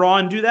start of Raw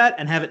and do that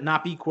and have it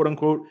not be quote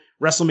unquote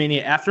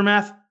WrestleMania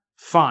aftermath,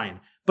 fine.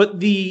 But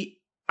the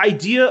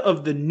idea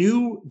of the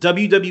new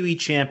WWE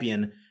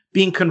champion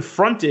being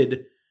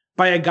confronted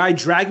by a guy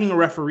dragging a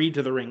referee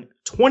to the ring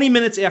 20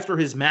 minutes after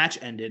his match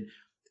ended,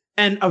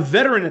 and a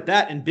veteran at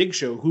that in Big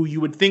Show, who you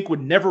would think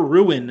would never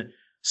ruin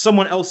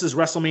someone else's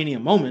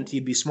WrestleMania moment.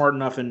 He'd be smart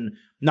enough and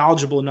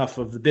knowledgeable enough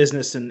of the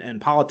business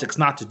and politics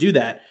not to do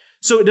that.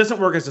 So it doesn't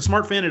work as a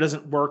smart fan. It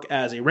doesn't work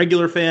as a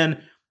regular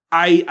fan.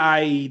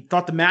 I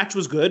thought the match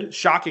was good,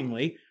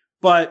 shockingly,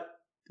 but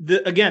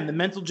the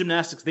mental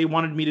gymnastics they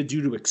wanted me to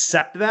do to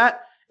accept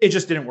that, it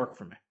just didn't work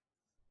for me.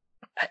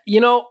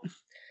 You know,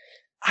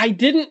 I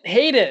didn't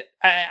hate it.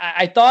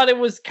 I thought it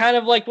was kind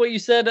of like what you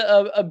said,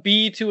 a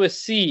B to a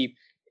C.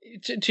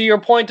 To your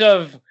point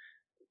of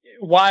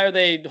why are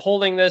they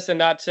holding this and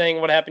not saying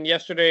what happened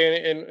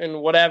yesterday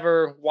and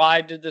whatever,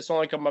 why did this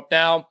only come up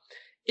now?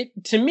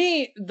 To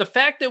me, the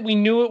fact that we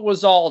knew it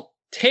was all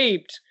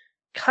taped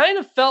kind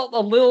of felt a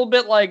little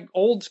bit like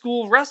old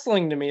school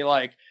wrestling to me.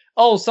 Like,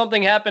 oh,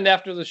 something happened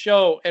after the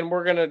show and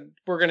we're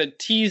gonna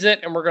tease it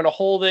and we're gonna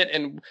hold it,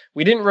 and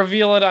we didn't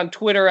reveal it on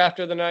Twitter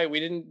after the night.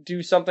 We didn't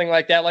do something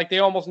like that like they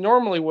almost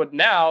normally would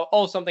now.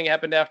 Oh, something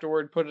happened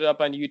afterward, put it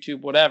up on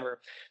YouTube, whatever.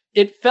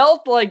 It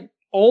felt like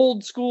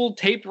old school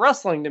taped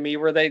wrestling to me,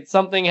 where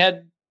something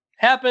had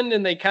happened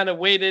and they kind of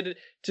waited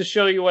to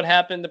show you what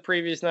happened the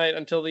previous night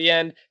until the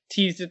end,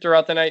 teased it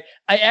throughout the night.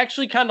 I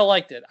actually kind of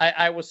liked it.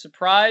 I was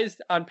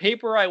surprised. On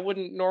paper, I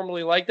wouldn't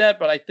normally like that,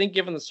 but I think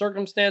given the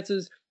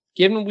circumstances,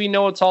 given we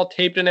know it's all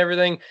taped and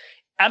everything,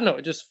 I don't know,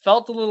 it just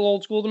felt a little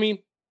old school to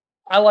me.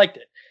 I liked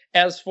it.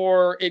 As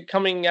for it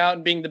coming out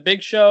and being the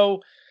Big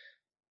Show,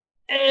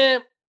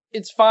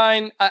 it's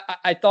fine.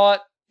 I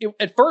thought,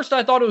 at first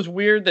I thought it was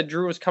weird that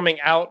Drew was coming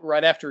out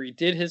right after he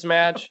did his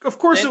match. Of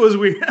course it was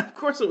weird. Of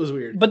course it was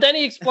weird. But then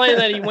he explained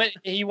that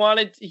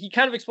he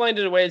kind of explained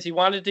it away as he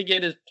wanted to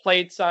get his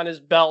plates on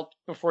his belt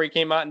before he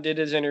came out and did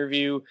his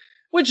interview,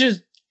 which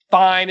is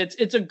fine.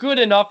 It's a good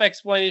enough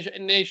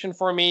explanation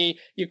for me.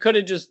 You could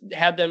have just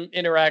had them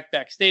interact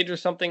backstage or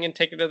something and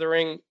take it to the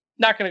ring.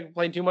 Not going to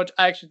complain too much.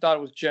 I actually thought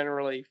it was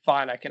generally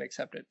fine. I can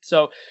accept it.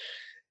 So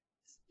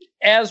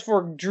as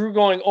for Drew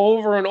going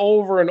over and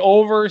over and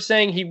over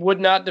saying he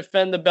would not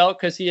defend the belt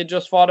because he had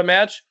just fought a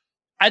match,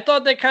 I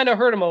thought that kind of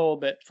hurt him a little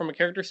bit from a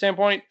character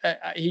standpoint.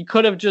 He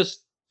could have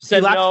just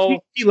said no.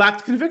 He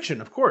lacked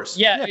conviction, of course.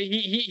 Yeah.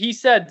 He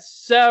said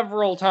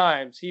several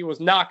times he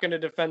was not going to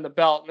defend the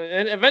belt.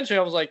 And eventually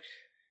I was like,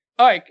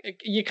 all right,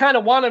 you kind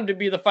of want him to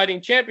be the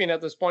fighting champion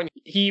at this point.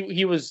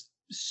 He was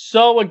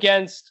so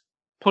against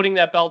putting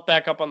that belt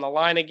back up on the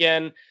line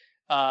again.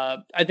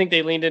 I think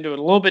they leaned into it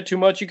a little bit too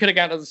much. You could have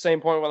gotten to the same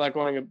point without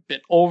going a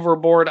bit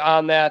overboard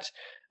on that.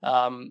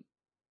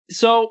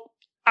 So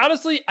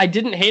honestly, I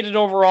didn't hate it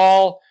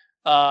overall.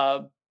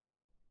 I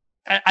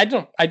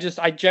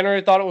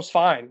generally thought it was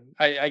fine.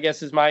 I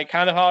guess is my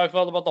kind of how I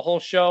felt about the whole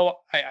show.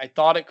 I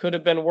thought it could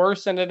have been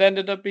worse, and it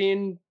ended up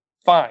being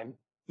fine.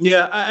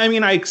 Yeah, I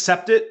mean, I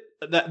accept it.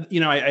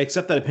 I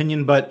accept that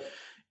opinion, but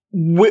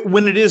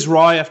when it is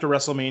Raw after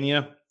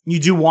WrestleMania, you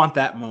do want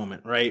that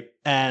moment, right?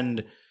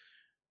 And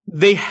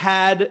they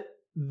had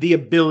the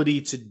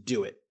ability to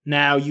do it.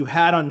 Now, you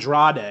had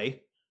Andrade,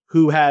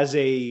 who has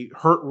a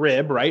hurt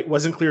rib, right?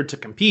 Wasn't cleared to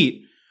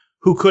compete,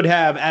 who could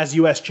have, as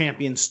U.S.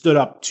 champion, stood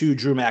up to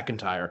Drew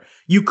McIntyre.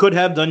 You could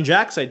have done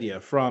Jack's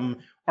idea from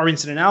our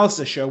Instant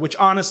Analysis show, which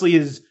honestly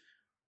is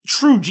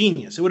true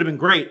genius. It would have been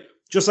great.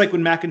 Just like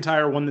when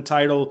McIntyre won the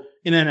title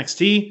in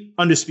NXT,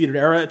 Undisputed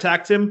Era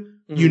attacked him.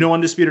 Mm-hmm. You know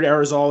Undisputed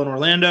Era is all in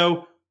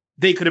Orlando.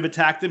 They could have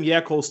attacked him.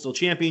 Yeah, Cole's still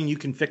champion. You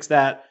can fix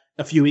that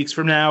a few weeks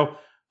from now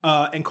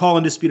and call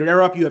Undisputed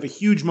Era up. You have a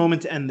huge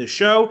moment to end the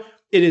show.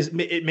 It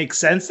makes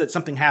sense that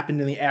something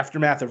happened in the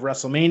aftermath of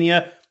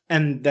WrestleMania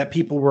and that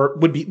people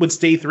would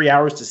stay 3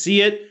 hours to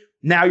see it.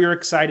 Now you're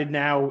excited.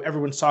 Now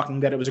everyone's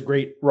talking that it was a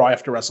great Raw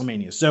after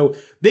WrestleMania. So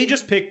they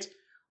just picked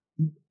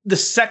the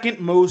second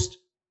most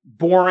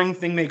boring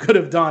thing they could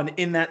have done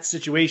in that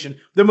situation.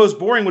 The most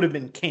boring would have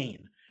been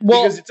Kane.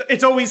 Well, because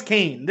it's always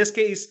Kane. In this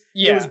case,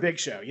 It was Big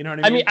Show. You know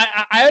what I mean?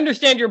 I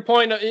understand your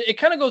point. It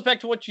kind of goes back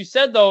to what you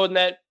said, though, in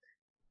that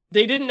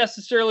they didn't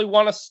necessarily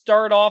want to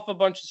start off a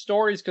bunch of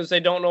stories because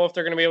they don't know if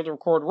they're going to be able to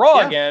record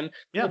Raw again.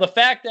 Yeah. Well, the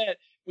fact that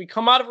we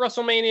come out of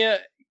WrestleMania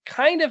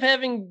kind of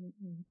having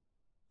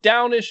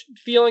downish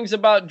feelings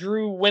about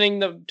Drew winning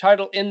the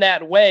title in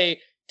that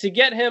way, to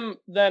get him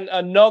then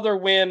another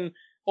win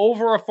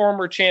over a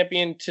former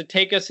champion to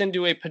take us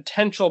into a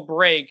potential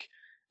break,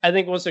 I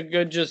think was a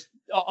good, just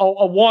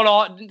a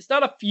one-off. It's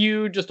not a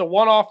feud, just a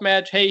one-off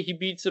match. Hey, he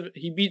beats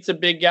a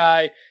big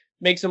guy,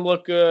 makes him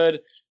look good.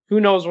 Who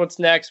knows what's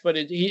next? But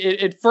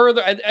it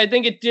further, I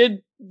think it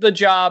did the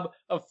job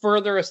of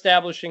further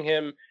establishing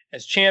him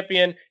as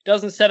champion.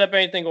 Doesn't set up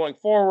anything going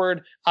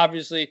forward,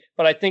 obviously,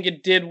 but I think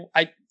it did.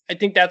 I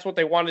think that's what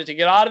they wanted to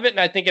get out of it, and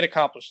I think it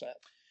accomplished that.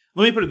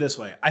 Let me put it this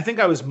way. I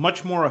think I was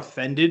much more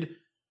offended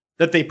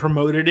that they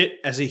promoted it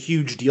as a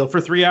huge deal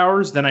for 3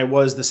 hours than I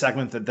was the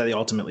segment that they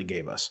ultimately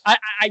gave us.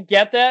 I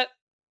get that.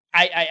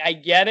 I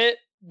get it,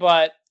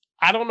 but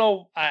I don't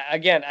know. I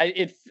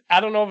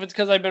don't know if it's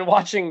because I've been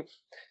watching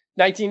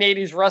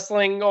 1980s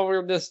wrestling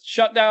over this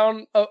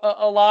shutdown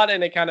a lot,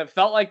 and it kind of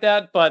felt like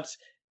that, but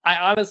I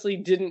honestly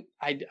didn't.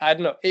 I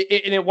don't know.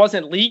 It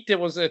wasn't leaked. It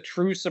was a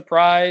true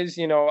surprise,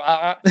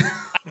 but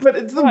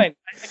it's fine.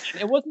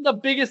 It wasn't the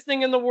biggest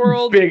thing in the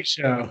world. Big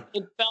Show.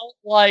 It felt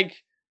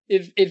like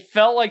it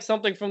felt like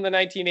something from the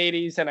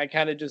 1980s, and I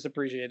kind of just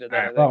appreciated that.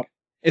 Right, well,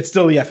 it's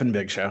still the effing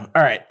Big Show.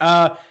 All right.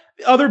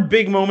 Other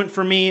big moment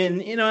for me,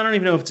 and I don't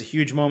even know if it's a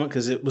huge moment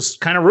because it was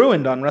kind of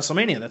ruined on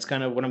WrestleMania. That's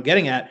kind of what I'm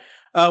getting at.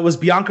 Was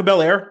Bianca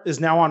Belair is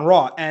now on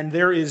Raw, and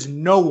there is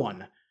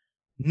no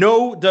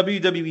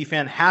WWE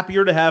fan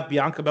happier to have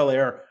Bianca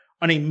Belair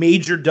on a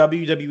major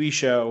WWE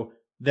show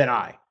than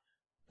I.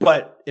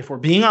 But if we're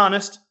being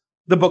honest,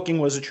 the booking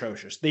was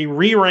atrocious. They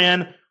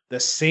reran the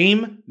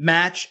same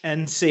match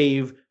and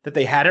save that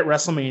they had at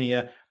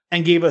WrestleMania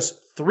and gave us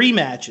 3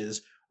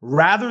 matches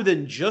rather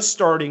than just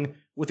starting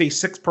with a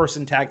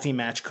 6-person tag team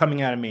match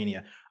coming out of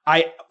Mania.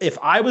 If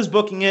I was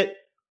booking it,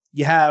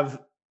 you have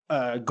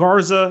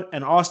Garza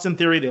and Austin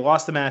Theory. They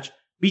lost the match,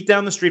 beat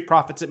down the Street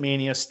Profits at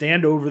Mania,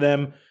 stand over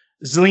them.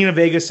 Zelina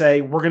Vega say,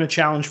 we're going to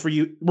challenge for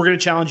you. We're going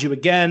to challenge you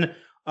again.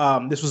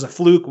 This was a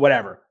fluke,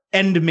 whatever.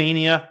 End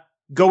Mania,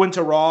 go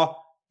into Raw.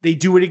 They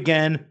do it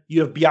again.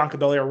 You have Bianca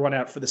Belair run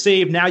out for the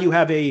save. Now you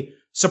have a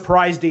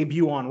surprise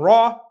debut on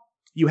Raw.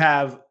 You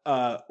have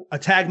a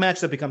tag match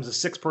that becomes a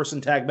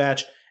 6-person tag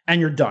match, and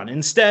you're done.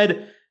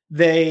 Instead,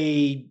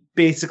 they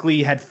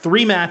basically had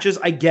 3 matches.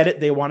 I get it.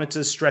 They wanted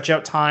to stretch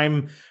out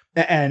time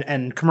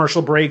and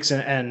commercial breaks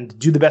and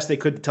do the best they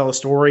could to tell a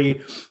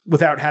story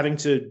without having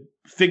to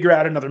figure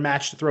out another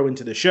match to throw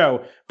into the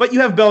show. But you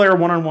have Belair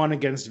one-on-one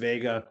against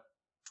Vega,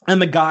 and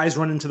the guys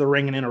run into the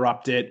ring and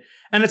interrupt it.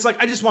 And it's like,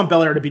 I just want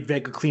Belair to beat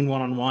Vega clean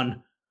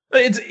one-on-one.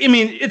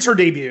 It's her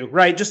debut,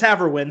 right? Just have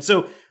her win.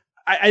 So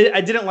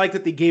I didn't like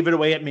that they gave it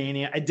away at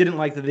Mania. I didn't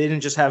like that they didn't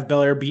just have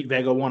Belair beat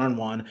Vega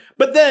one-on-one.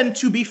 But then,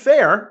 to be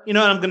fair, and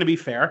I'm going to be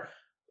fair,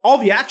 all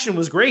the action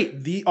was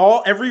great.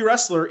 Every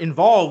wrestler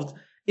involved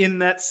in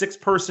that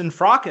 6-person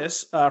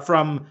fracas,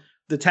 from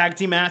the tag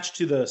team match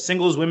to the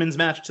singles women's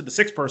match to the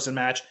 6-person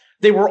match,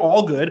 they were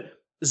all good.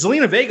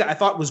 Zelina Vega, I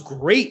thought, was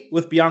great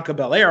with Bianca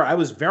Belair. I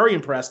was very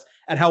impressed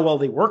at how well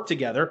they worked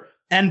together.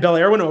 And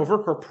Belair went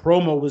over. Her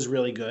promo was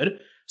really good.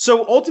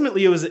 So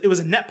ultimately, it was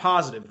a net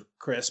positive,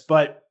 Chris.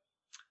 But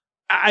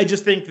I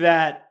just think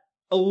that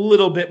a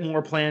little bit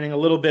more planning, a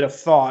little bit of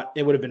thought,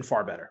 it would have been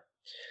far better.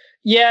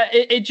 Yeah,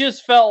 it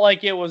just felt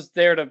like it was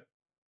there to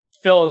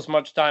fill as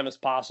much time as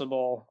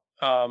possible,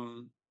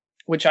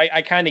 which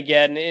I kind of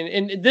get.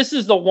 And this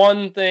is the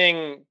one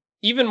thing,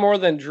 even more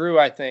than Drew,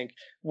 I think,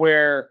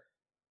 where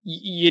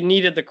you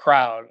needed the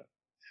crowd.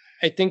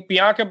 I think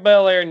Bianca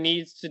Belair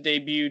needs to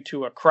debut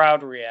to a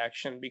crowd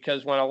reaction,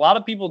 because when a lot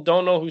of people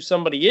don't know who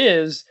somebody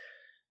is,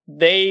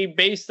 they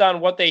based on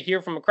what they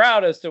hear from a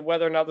crowd as to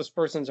whether or not this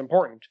person's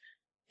important.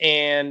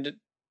 And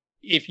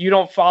if you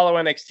don't follow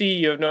NXT,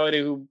 you have no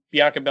idea who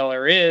Bianca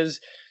Belair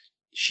is.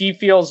 She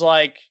feels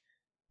like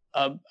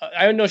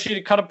I know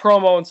she cut a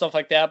promo and stuff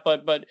like that,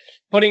 but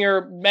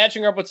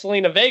matching her up with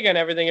Selena Vega and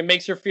everything, it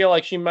makes her feel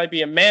like she might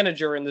be a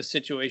manager in this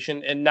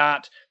situation and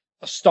not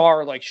a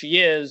star like she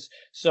is.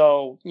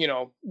 So,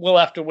 we'll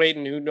have to wait,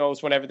 and who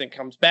knows when everything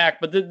comes back.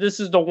 But this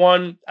is the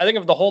one, I think,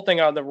 of the whole thing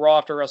on the Raw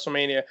after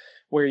WrestleMania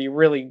where you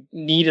really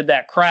needed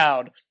that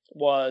crowd,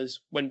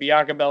 was when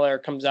Bianca Belair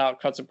comes out,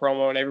 cuts a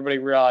promo, and everybody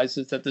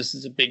realizes that this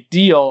is a big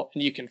deal,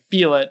 and you can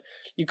feel it.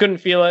 You couldn't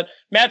feel it.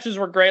 Matches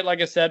were great,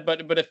 like I said,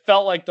 but it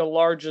felt like the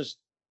largest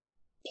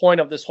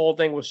point of this whole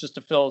thing was just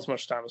to fill as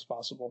much time as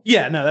possible.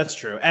 Yeah, no, that's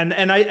true. And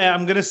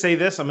I'm going to say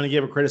this. I'm going to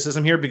give a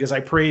criticism here because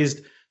I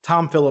praised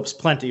Tom Phillips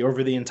plenty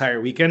over the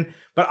entire weekend,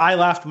 but I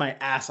laughed my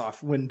ass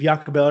off when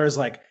Bianca Belair is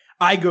like,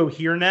 I go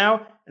here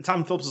now. And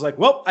Tom Phillips is like,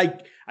 well,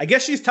 I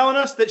guess she's telling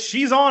us that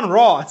she's on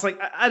Raw. It's like,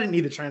 I didn't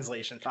need the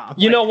translation, Tom.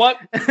 You know what?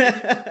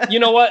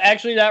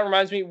 Actually, that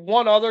reminds me.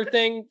 One other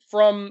thing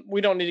we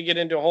don't need to get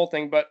into a whole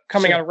thing, but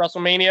coming out of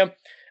WrestleMania,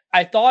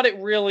 I thought it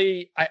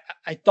really,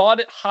 I thought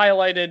it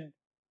highlighted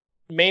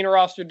main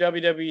roster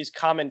WWE's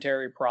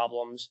commentary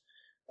problems.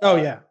 Oh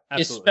yeah,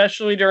 absolutely.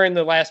 Especially during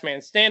the Last Man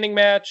Standing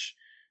match,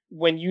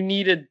 when you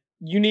needed,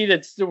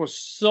 there was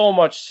so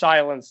much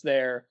silence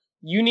there.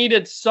 You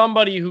needed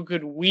somebody who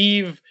could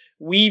weave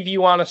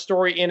you on a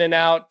story in and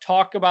out,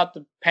 talk about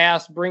the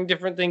past, bring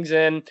different things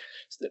in.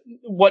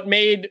 What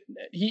made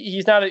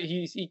he's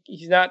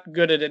not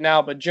good at it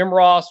now, but Jim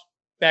Ross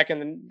back in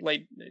the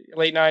late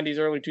 90s,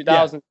 early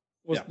 2000s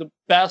was the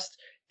best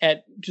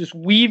at just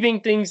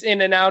weaving things in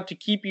and out to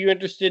keep you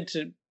interested,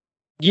 to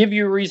give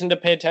you a reason to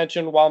pay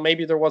attention while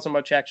maybe there wasn't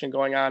much action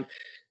going on.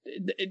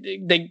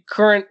 The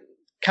current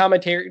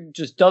commentary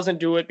just doesn't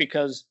do it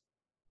because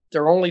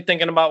they're only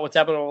thinking about what's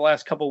happened over the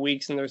last couple of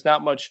weeks, and there's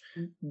not much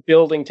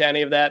building to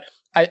any of that.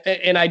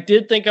 I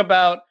did think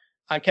about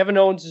on Kevin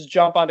Owens'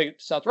 jump onto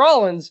Seth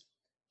Rollins.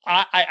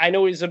 I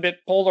know he's a bit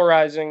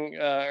polarizing,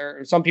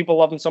 or some people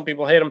love him, some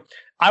people hate him.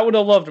 I would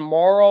have loved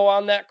Morrow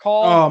on that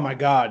call. Oh my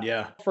God,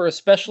 yeah. For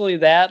especially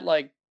that,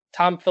 like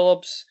Tom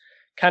Phillips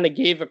kind of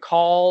gave a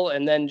call,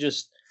 and then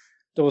just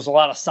there was a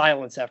lot of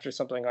silence after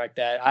something like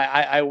that.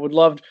 I would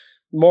love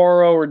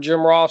Morrow or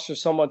Jim Ross or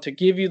someone to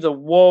give you the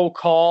whoa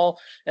call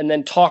and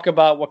then talk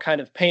about what kind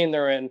of pain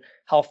they're in,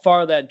 how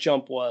far that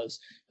jump was.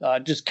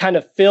 Just kind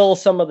of fill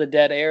some of the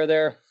dead air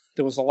there.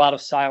 There was a lot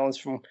of silence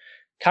from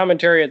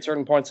commentary at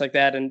certain points like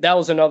that. And that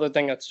was another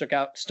thing that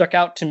stuck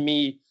out to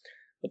me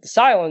with the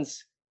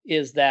silence,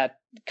 is that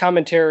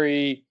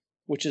commentary,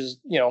 which is,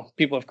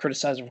 people have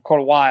criticized it for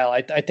quite a while.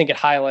 I think it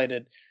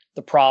highlighted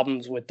the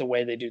problems with the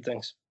way they do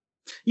things.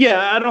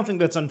 Yeah, I don't think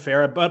that's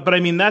unfair, but I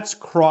mean, that's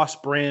cross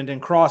brand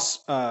and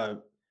cross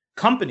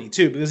company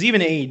too, because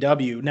even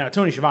AEW, now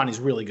Tony Schiavone's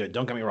really good.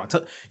 Don't get me wrong.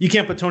 You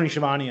can't put Tony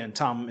Schiavone and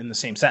Tom in the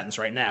same sentence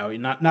right now.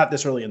 Not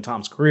this early in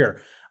Tom's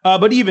career.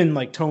 But even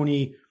like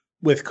Tony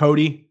with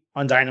Cody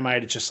on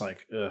Dynamite, it's just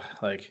like,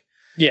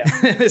 yeah,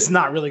 it's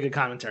not really good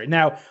commentary.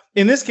 Now,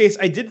 in this case,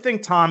 I did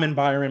think Tom and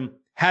Byron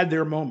had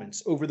their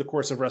moments over the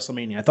course of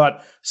WrestleMania. I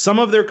thought some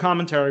of their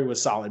commentary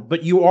was solid,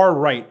 but you are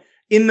right.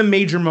 In the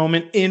major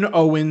moment, in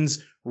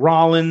Owens,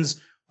 Rollins,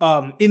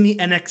 in the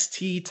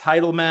NXT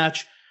title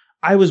match,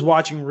 I was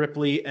watching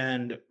Ripley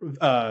and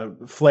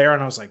Flair,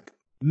 and I was like,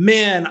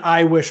 man,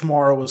 I wish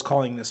Morrow was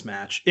calling this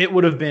match. It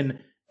would have been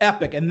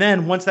epic. And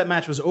then once that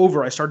match was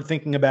over, I started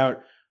thinking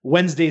about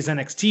Wednesday's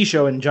NXT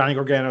show and Johnny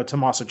Gargano,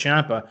 Tommaso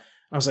Ciampa.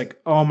 I was like,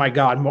 oh my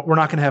God, we're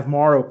not going to have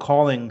Morrow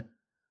calling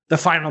the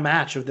final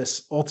match of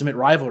this ultimate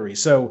rivalry.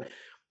 So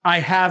I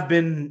have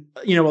been,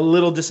 a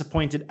little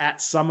disappointed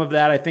at some of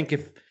that. I think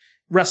if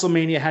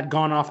WrestleMania had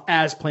gone off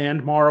as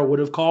planned, Morrow would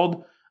have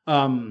called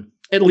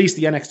at least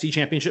the NXT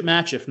Championship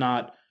match, if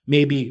not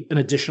maybe an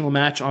additional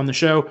match on the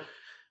show.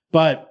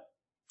 But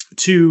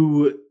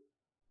to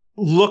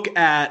look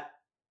at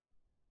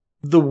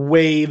the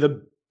way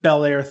the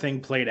Belair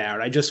thing played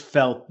out, I just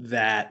felt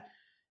that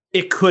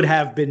it could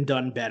have been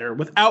done better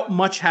without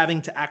much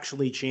having to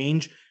actually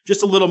change,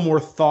 just a little more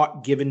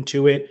thought given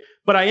to it.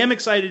 But I am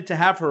excited to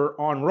have her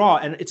on Raw.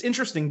 And it's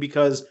interesting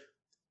because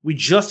we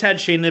just had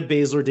Shayna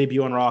Baszler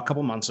debut on Raw a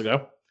couple months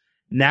ago.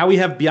 Now we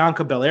have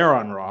Bianca Belair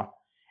on Raw.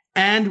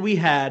 And we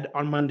had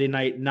on Monday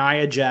night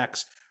Nia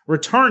Jax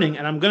returning.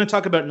 And I'm going to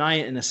talk about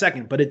Nia in a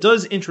second. But it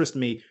does interest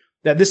me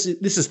that this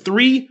is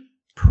three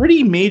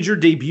pretty major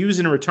debuts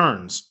and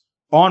returns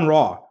on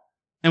Raw.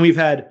 And we've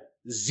had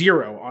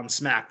 0 on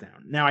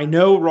SmackDown. Now, I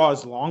know Raw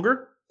is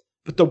longer,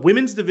 but the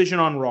women's division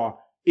on Raw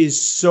is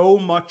so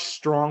much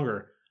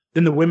stronger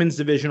than the women's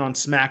division on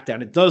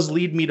SmackDown. It does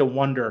lead me to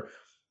wonder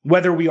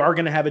whether we are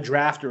going to have a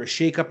draft or a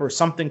shakeup or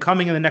something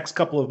coming in the next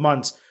couple of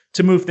months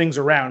to move things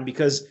around,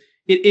 because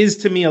it is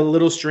to me a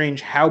little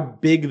strange how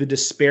big the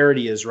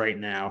disparity is right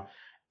now.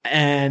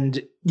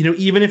 And,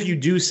 even if you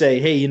do say,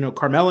 hey,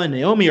 Carmella and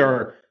Naomi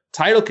are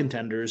title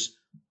contenders,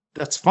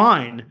 that's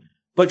fine.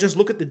 But just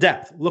look at the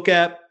depth. Look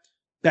at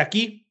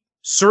Becky.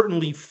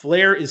 Certainly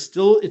Flair is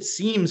still, it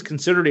seems,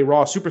 considered a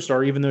Raw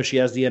superstar, even though she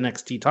has the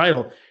NXT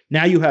title.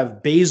 Now you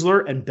have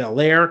Baszler and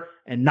Belair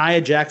and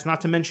Nia Jax, not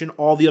to mention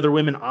all the other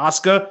women,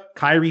 Asuka,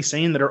 Kairi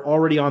Sane, that are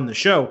already on the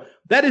show.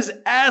 That is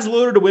as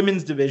loaded a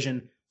women's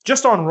division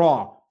just on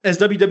Raw as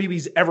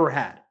WWE's ever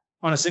had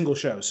on a single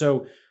show.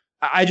 So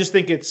I just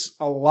think it's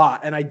a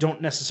lot, and I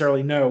don't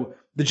necessarily know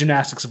the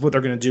gymnastics of what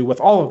they're going to do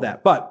with all of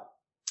that. But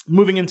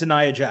moving into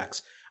Nia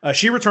Jax,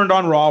 she returned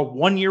on Raw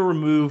 1 year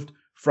removed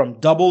from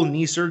double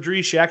knee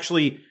surgery. She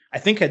actually, I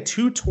think, had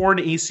 2 torn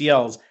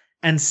ACLs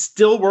and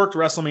still worked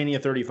WrestleMania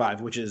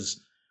 35, which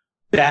is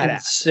badass.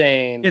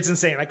 Insane. It's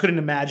insane. I couldn't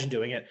imagine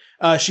doing it.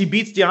 She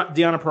beats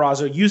Deonna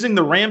Purrazzo using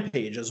the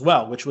Rampage as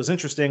well, which was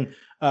interesting.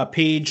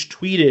 Paige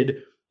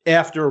tweeted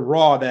after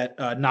Raw that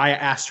Nia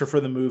asked her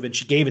for the move and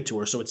she gave it to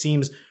her. So it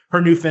seems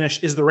her new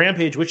finish is the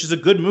Rampage, which is a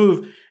good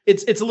move.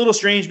 It's a little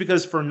strange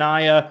because for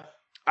Nia,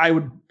 I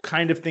would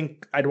kind of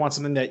think I'd want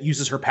something that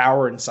uses her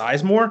power and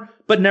size more,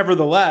 but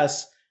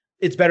nevertheless,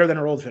 it's better than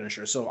her old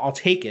finisher, so I'll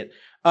take it.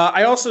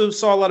 I also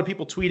saw a lot of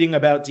people tweeting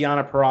about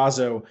Deonna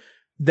Purrazzo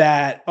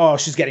that, oh,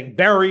 she's getting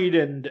buried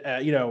and,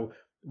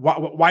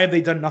 why have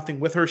they done nothing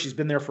with her? She's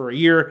been there for a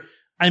year.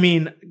 I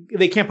mean,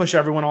 they can't push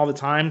everyone all the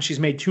time. She's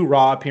made 2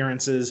 Raw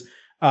appearances.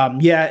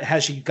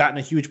 Has she gotten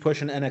a huge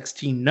push in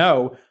NXT?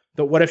 No.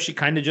 But what if she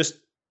kind of just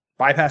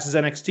bypasses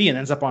NXT and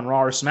ends up on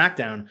Raw or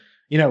SmackDown,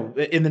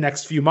 in the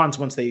next few months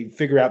once they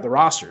figure out the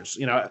rosters?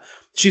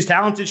 She's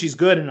talented. She's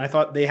good. And I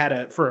thought they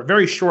had for a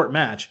very short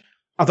match,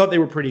 I thought they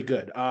were pretty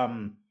good.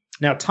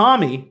 Now,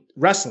 Tommy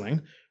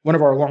Wrestling, one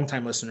of our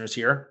longtime listeners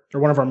here, or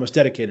one of our most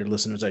dedicated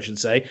listeners, I should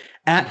say,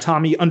 at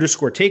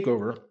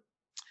Tommy_takeover,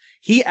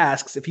 he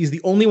asks if he's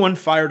the only one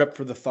fired up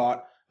for the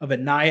thought of a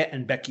Nia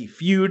and Becky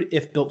feud.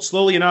 If built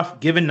slowly enough,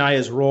 given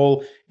Nia's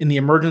role in the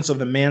emergence of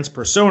the man's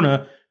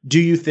persona, do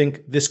you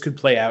think this could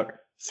play out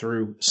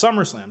through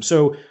SummerSlam?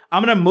 So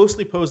I'm going to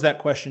mostly pose that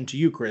question to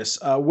you, Chris.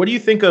 What do you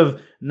think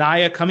of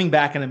Nia coming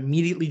back and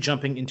immediately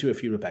jumping into a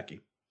feud with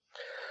Becky?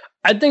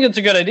 I think it's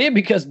a good idea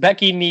because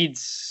Becky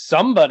needs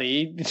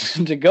somebody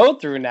to go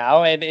through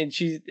now. And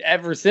she's,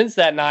 ever since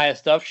that Nia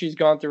stuff, she's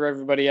gone through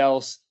everybody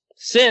else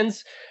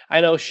since.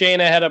 I know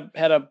Shayna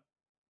had a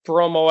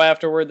promo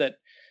afterward that,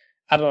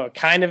 I don't know,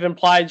 kind of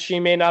implied she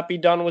may not be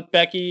done with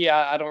Becky.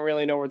 I don't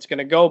really know where it's going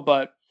to go,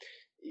 but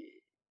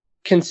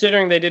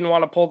considering they didn't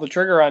want to pull the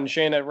trigger on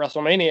Shayna at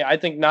WrestleMania, I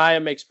think Nia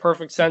makes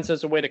perfect sense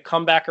as a way to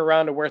come back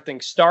around to where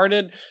things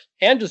started,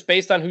 and just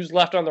based on who's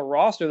left on the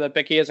roster that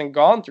Becky hasn't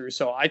gone through.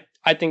 So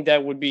I think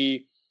that would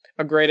be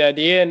a great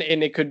idea, and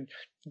it could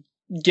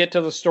get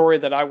to the story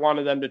that I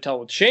wanted them to tell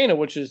with Shayna,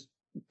 which is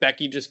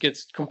Becky just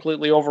gets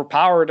completely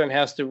overpowered and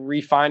has to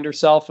re-find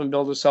herself and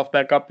build herself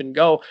back up and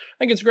go. I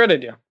think it's a great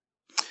idea.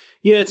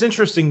 Yeah, it's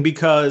interesting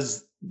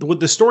because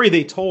the story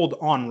they told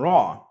on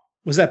Raw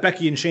was that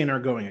Becky and Shayna are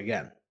going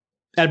again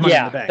at Money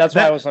in the Bank. That's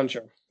why I was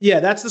unsure. Yeah,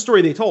 that's the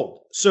story they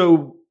told.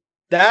 So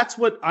that's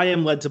what I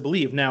am led to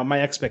believe. Now,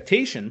 my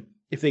expectation,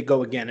 if they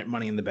go again at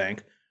Money in the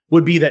Bank,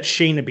 would be that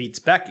Shayna beats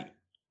Becky.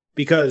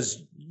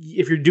 Because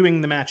if you're doing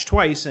the match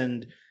twice,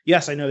 and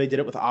yes, I know they did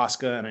it with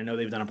Asuka, and I know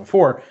they've done it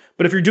before,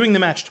 but if you're doing the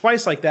match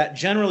twice like that,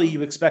 generally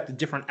you expect a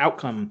different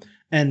outcome.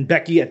 And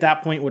Becky at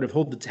that point would have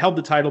held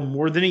the title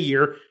more than a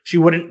year. She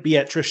wouldn't be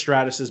at Trish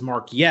Stratus's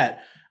mark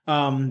yet,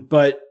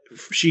 but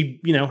she,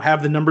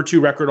 have the number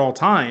 2 record all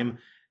time.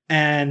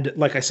 And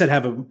like I said,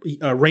 have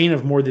a reign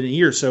of more than a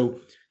year. So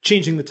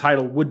changing the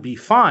title would be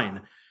fine.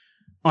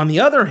 On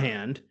the other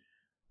hand,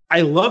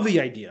 I love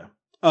the idea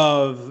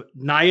of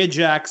Nia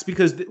Jax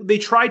because they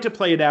tried to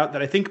play it out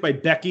that I think by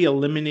Becky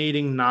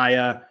eliminating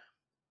Nia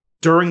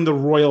during the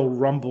Royal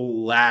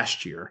Rumble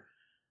last year,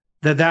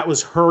 that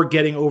was her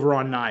getting over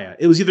on Nia.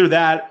 It was either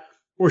that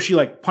or she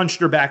punched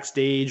her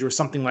backstage or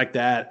something like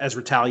that as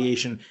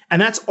retaliation.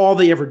 And that's all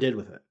they ever did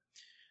with it.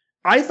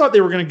 I thought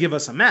they were going to give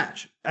us a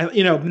match.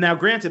 Now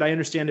granted, I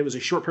understand it was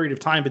a short period of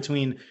time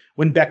between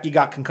when Becky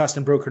got concussed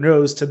and broke her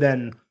nose to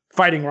then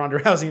fighting Ronda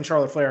Rousey and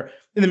Charlotte Flair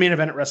in the main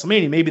event at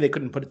WrestleMania. Maybe they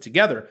couldn't put it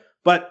together.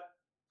 But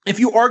if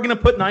you are going to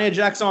put Nia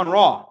Jax on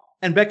Raw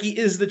and Becky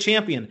is the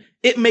champion,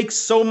 it makes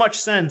so much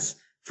sense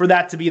for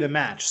that to be the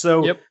match.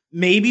 So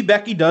maybe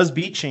Becky does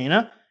beat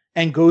Shayna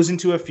and goes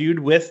into a feud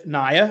with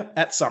Nia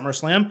at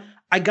SummerSlam.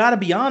 I got to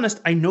be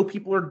honest, I know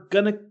people are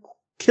going to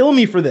kill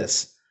me for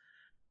this.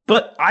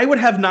 But I would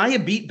have Nia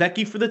beat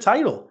Becky for the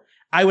title.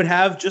 I would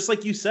have, just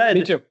like you said,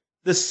 me too,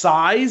 the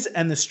size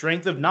and the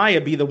strength of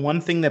Nia be the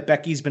one thing that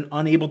Becky's been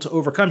unable to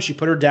overcome. She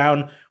put her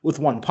down with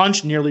one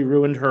punch, nearly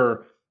ruined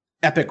her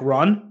epic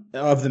run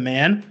of the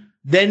man,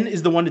 then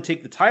is the one to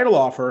take the title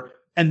off her.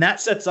 And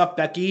that sets up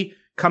Becky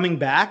coming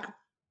back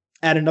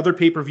at another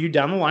pay-per-view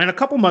down the line, a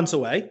couple months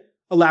away.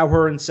 Allow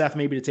her and Seth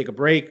maybe to take a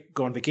break,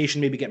 go on vacation,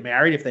 maybe get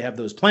married if they have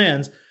those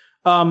plans.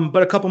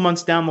 But a couple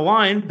months down the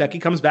line, Becky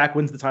comes back,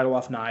 wins the title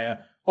off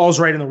Nia.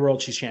 All's right in the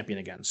world. She's champion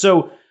again.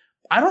 So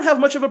I don't have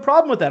much of a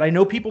problem with that. I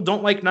know people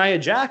don't like Nia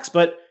Jax,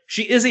 but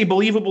she is a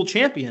believable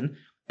champion.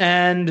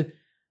 And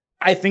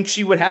I think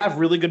she would have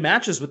really good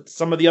matches with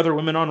some of the other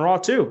women on Raw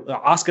too.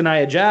 Asuka,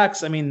 Nia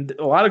Jax. I mean,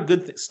 a lot of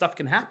good stuff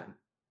can happen.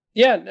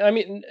 Yeah, I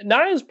mean,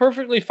 Nia's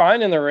perfectly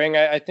fine in the ring.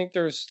 I think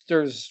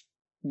there's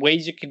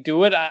ways you could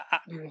do it.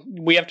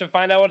 We have to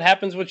find out what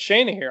happens with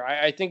Shayna here.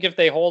 I think if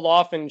they hold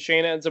off and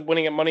Shayna ends up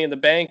winning at Money in the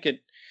Bank,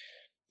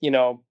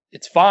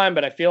 it's fine.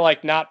 But I feel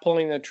like not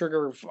pulling the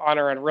trigger on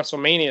her at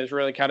WrestleMania is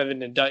really kind of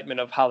an indictment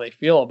of how they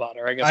feel about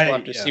her. I guess we'll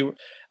have to see.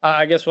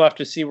 I guess we'll have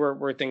to see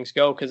where things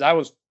go, because I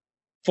was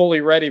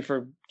fully ready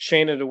for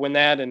Shayna to win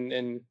that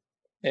and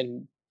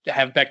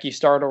have Becky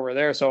start over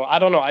there. So I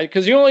don't know,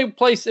 because the only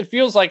place it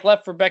feels like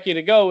left for Becky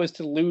to go is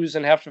to lose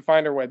and have to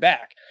find her way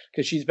back,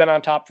 because she's been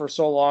on top for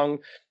so long.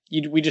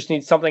 We just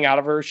need something out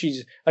of her.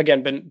 She's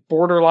again been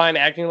borderline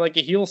acting like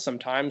a heel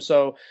sometimes.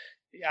 So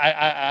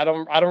I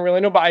don't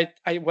really know, but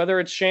I whether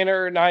it's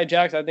Shayna or Nia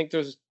Jax, I think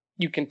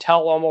you can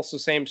tell almost the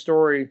same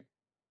story,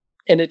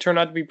 and it turned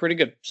out to be pretty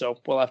good. So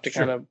we'll have to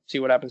kind of see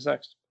what happens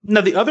next.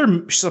 Now, the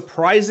other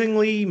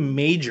surprisingly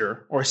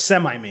major or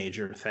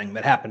semi-major thing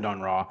that happened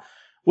on Raw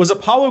was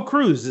Apollo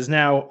Crews is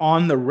now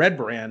on the Red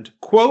brand,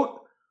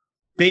 quote,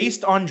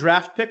 based on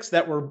draft picks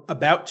that were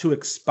about to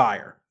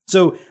expire.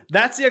 So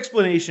that's the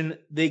explanation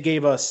they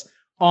gave us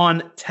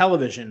on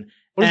television.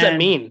 What does that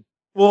mean?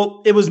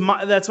 Well,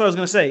 that's what I was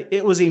going to say.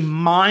 It was a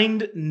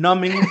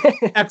mind-numbing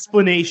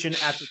explanation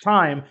at the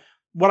time.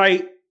 What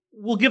I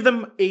will give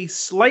them a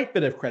slight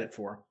bit of credit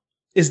for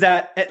is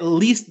that at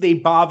least they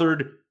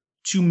bothered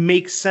to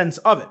make sense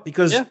of it.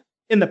 Because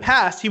in the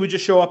past, he would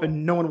just show up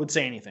and no one would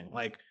say anything.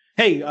 Like,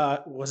 hey,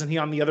 wasn't he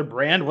on the other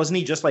brand? Wasn't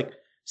he just like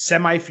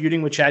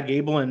semi-feuding with Chad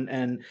Gable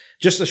and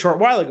just a short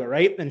while ago,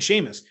 right? And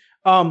Sheamus.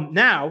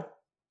 Now,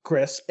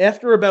 Chris,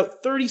 after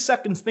about 30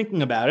 seconds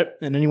thinking about it,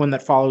 and anyone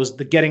that follows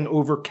the Getting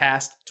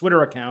Overcast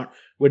Twitter account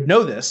would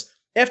know this,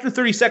 after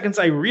 30 seconds,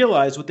 I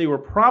realized what they were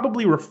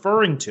probably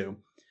referring to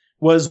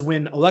was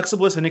when Alexa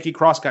Bliss and Nikki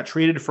Cross got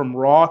traded from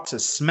Raw to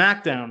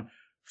SmackDown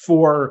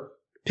for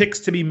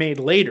picks to be made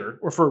later,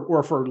 or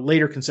for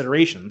later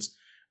considerations.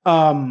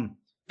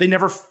 They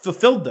never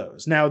fulfilled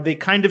those. Now, they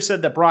kind of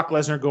said that Brock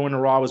Lesnar going to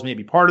Raw was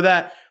maybe part of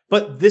that,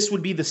 but this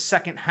would be the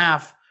second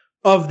half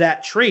of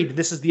that trade.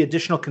 This is the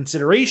additional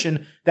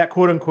consideration that,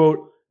 quote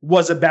unquote,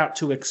 was about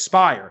to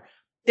expire.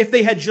 If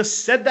they had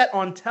just said that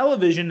on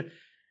television,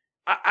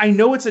 I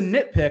know it's a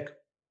nitpick,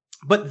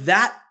 but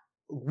that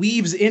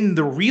weaves in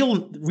the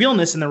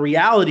realness and the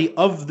reality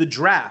of the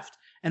draft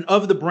and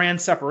of the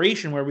brand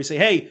separation, where we say,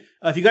 hey,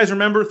 if you guys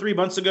remember 3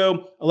 months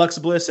ago,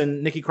 Alexa Bliss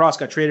and Nikki Cross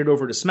got traded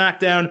over to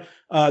SmackDown.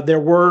 There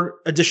were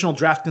additional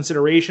draft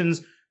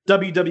considerations.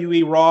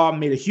 WWE Raw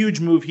made a huge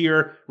move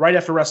here right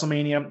after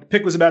WrestleMania. The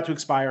pick was about to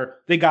expire.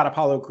 They got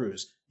Apollo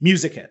Crews.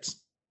 Music hits.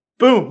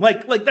 Boom.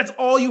 Like that's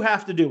all you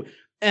have to do.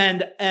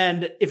 And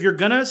if you're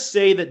going to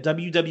say that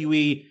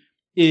WWE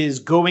is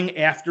going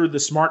after the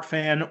smart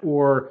fan,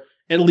 or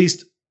at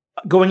least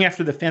going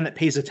after the fan that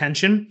pays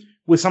attention,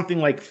 with something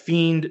like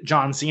Fiend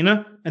John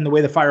Cena and the way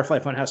the Firefly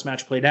Funhouse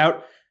match played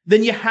out,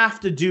 then you have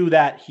to do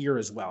that here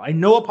as well. I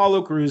know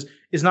Apollo Crews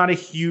is not a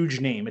huge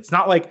name. It's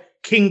not like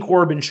King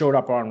Corbin showed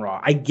up on Raw.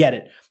 I get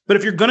it. But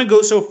if you're going to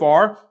go so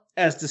far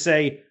as to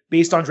say,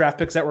 based on draft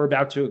picks that were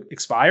about to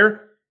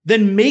expire,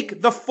 then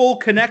make the full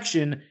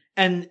connection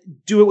and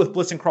do it with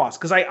Bliss and Cross.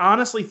 Because I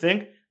honestly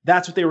think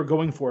that's what they were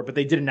going for, but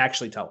they didn't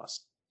actually tell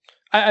us.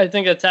 I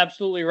think that's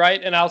absolutely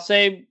right. And I'll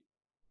say,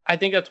 I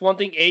think that's one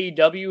thing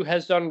AEW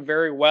has done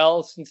very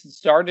well since it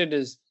started,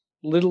 is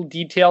little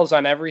details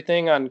on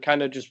everything, on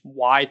kind of just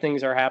why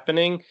things are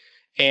happening.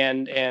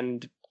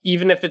 And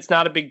even if it's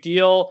not a big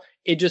deal,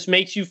 it just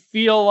makes you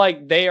feel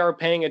like they are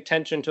paying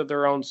attention to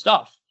their own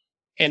stuff.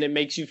 And it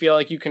makes you feel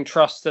like you can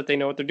trust that they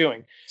know what they're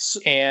doing.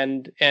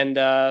 And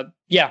like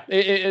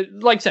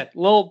I said,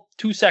 little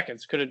 2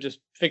 seconds could have just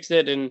fixed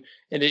it. And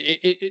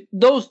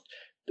those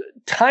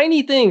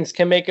tiny things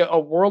can make a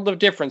world of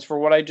difference for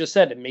what I just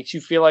said. It makes you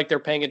feel like they're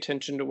paying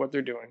attention to what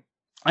they're doing.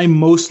 I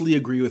mostly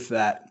agree with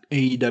that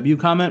AEW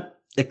comment,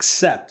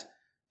 except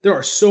there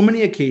are so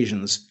many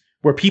occasions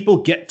where people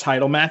get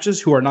title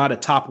matches who are not a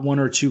top 1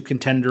 or 2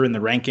 contender in the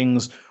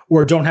rankings,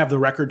 or don't have the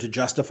record to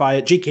justify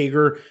it. Jake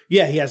Hager, he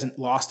hasn't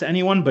lost to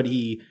anyone, but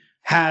he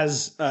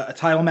has a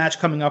title match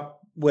coming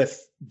up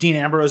with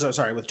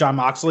with Jon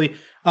Moxley,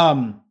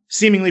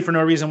 seemingly for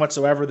no reason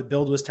whatsoever. The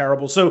build was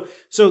terrible. So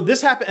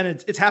this happened,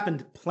 and it's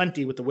happened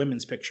plenty with the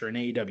women's picture in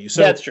AEW.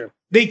 So that's true.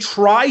 They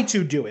try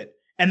to do it,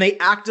 and they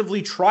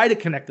actively try to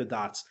connect the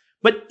dots,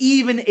 but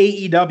even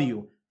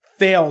AEW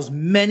fails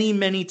many,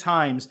 many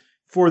times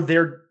for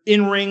their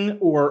in-ring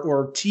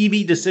or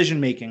TV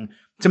decision-making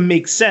to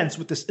make sense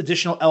with this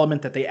additional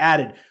element that they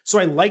added. So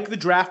I like the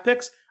draft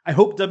picks. I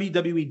hope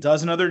WWE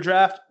does another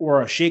draft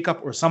or a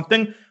shakeup or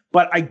something,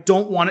 but I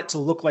don't want it to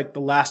look like the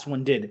last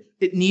one did.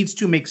 It needs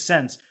to make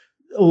sense.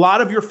 A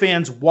lot of your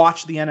fans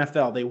watch the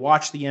NFL. They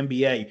watch the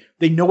NBA.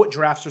 They know what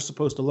drafts are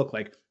supposed to look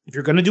like. If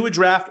you're going to do a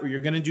draft or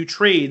you're going to do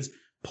trades,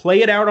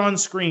 play it out on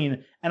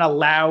screen and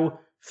allow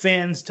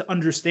fans to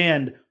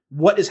understand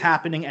what is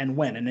happening and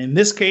when. And in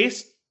this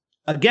case,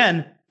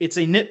 again, it's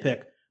a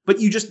nitpick, but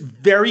you just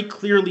very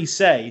clearly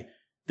say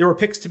There were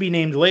picks to be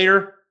named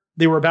later.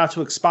 They were about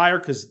to expire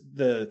because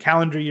the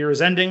calendar year is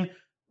ending.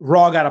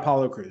 Raw got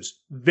Apollo Crews.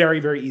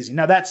 Very, very easy.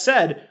 Now, that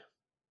said,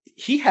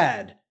 he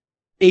had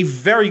a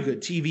very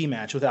good TV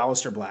match with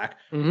Aleister Black.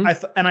 Mm-hmm.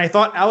 I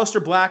thought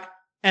Aleister Black,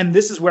 and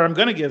this is where I'm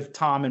going to give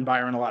Tom and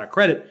Byron a lot of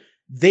credit,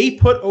 they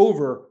put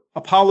over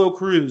Apollo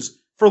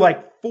Crews for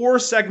like 4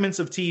 segments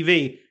of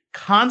TV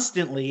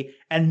constantly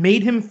and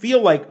made him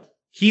feel like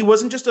he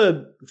wasn't just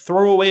a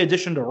throwaway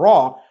addition to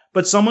Raw,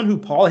 but someone who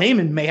Paul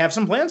Heyman may have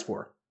some plans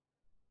for.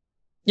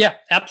 Yeah,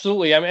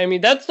 absolutely. I mean,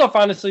 that stuff,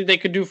 honestly, they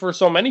could do for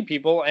so many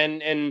people.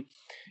 And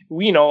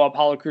we know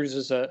Apollo Crews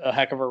is a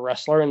heck of a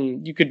wrestler,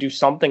 and you could do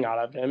something out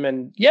of him.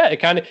 And yeah, it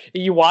kind of,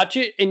 you watch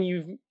it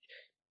and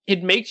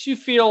it makes you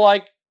feel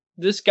like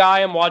this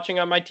guy I'm watching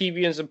on my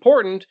TV is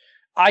important.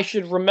 I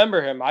should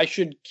remember him. I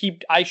should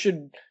keep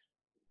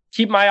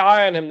my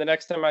eye on him the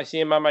next time I see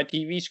him on my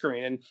TV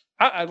screen. And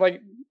I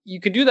like, you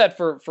could do that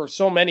for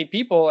so many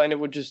people, and it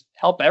would just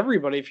help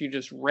everybody if you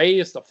just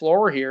raise the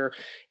floor here.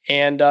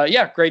 And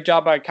yeah, great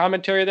job by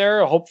commentary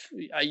there. I hope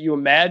you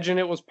imagine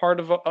it was part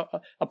of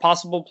a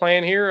possible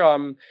plan here.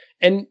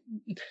 And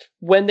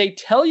when they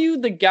tell you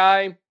the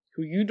guy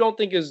who you don't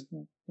think is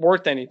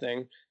worth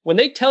anything, when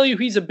they tell you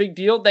he's a big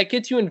deal, that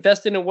gets you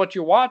invested in what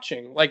you're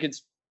watching. Like,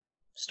 it's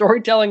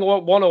storytelling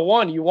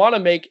 101. You want to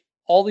make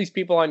all these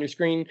people on your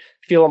screen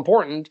feel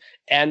important,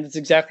 and it's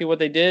exactly what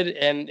they did.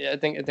 And I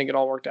think it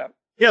all worked out.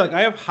 Yeah, like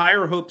I have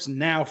higher hopes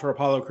now for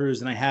Apollo Crews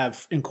than I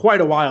have in quite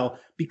a while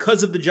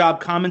because of the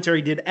job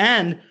commentary did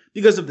and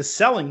because of the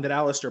selling that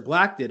Aleister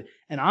Black did.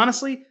 And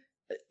honestly,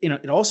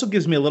 it also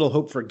gives me a little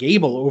hope for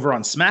Gable over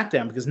on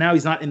SmackDown because now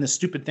he's not in this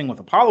stupid thing with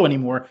Apollo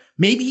anymore.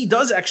 Maybe he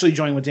does actually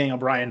join with Daniel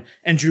Bryan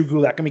and Drew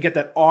Gulak, and we get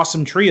that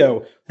awesome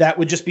trio that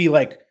would just be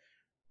like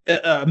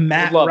a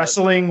mat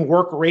wrestling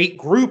work rate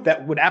group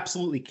that would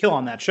absolutely kill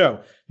on that show.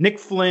 Nick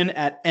Flynn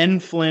at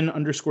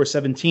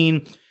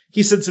nflynn_17.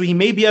 He said, so he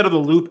may be out of the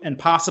loop and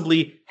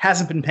possibly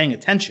hasn't been paying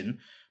attention,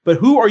 but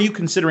who are you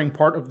considering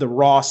part of the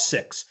Raw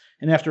 6?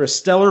 And after a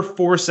stellar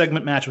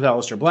 4-segment match with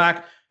Aleister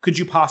Black, could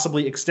you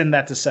possibly extend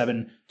that to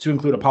 7 to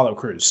include Apollo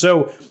Crews?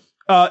 So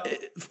a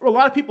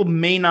lot of people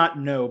may not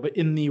know, but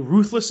in the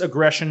ruthless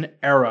aggression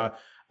era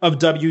of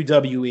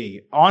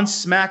WWE, on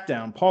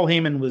SmackDown, Paul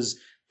Heyman was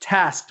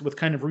tasked with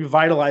kind of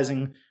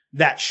revitalizing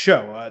that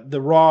show.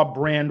 The Raw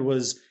brand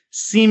was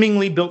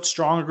seemingly built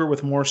stronger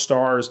with more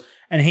stars,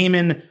 and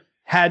Heyman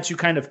had to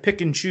kind of pick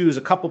and choose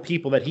a couple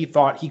people that he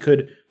thought he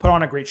could put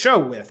on a great show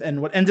with.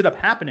 And what ended up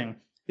happening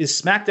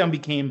is SmackDown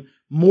became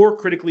more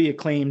critically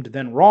acclaimed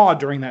than Raw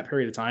during that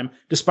period of time,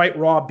 despite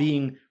Raw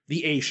being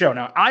the A show.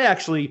 Now, I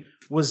actually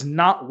was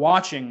not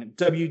watching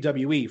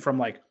WWE from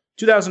like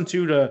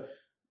 2002 to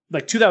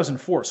like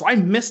 2004. So I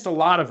missed a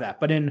lot of that.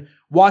 But in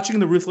watching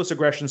the Ruthless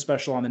Aggression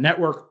special on the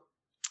network,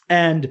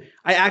 and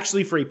I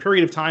actually, for a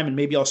period of time, and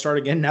maybe I'll start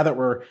again now that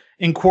we're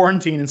in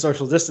quarantine and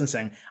social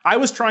distancing, I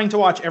was trying to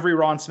watch every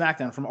Raw and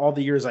SmackDown from all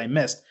the years I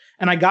missed.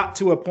 And I got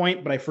to a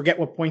point, but I forget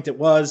what point it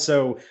was.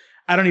 So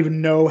I don't even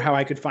know how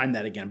I could find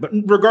that again. But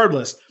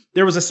regardless,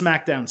 there was a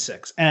SmackDown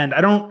 6. And I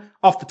don't,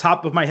 off the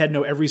top of my head,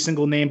 know every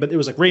single name, but it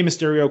was like Rey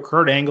Mysterio,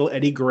 Kurt Angle,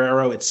 Eddie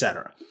Guerrero,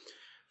 etc.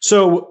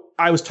 So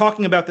I was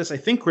talking about this, I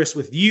think, Chris,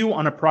 with you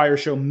on a prior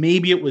show.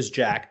 Maybe it was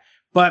Jack.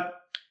 But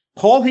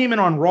Paul Heyman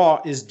on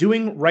Raw is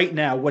doing right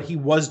now what he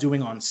was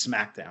doing on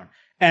SmackDown.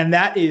 And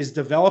that is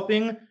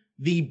developing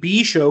the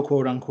B show,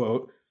 quote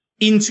unquote,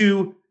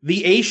 into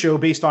the A show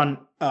based on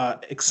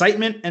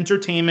excitement,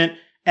 entertainment,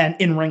 and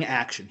in-ring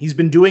action. He's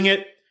been doing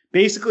it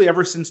basically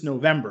ever since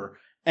November.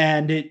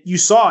 And you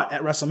saw it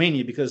at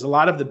WrestleMania because a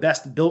lot of the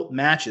best built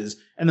matches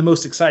and the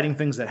most exciting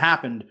things that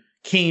happened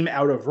came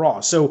out of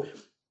Raw. So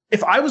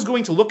if I was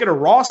going to look at a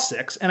Raw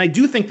 6, and I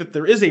do think that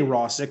there is a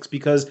Raw 6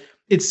 because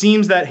it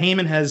seems that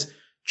Heyman has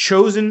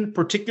chosen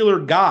particular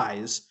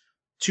guys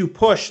to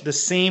push the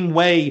same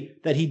way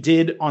that he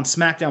did on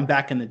SmackDown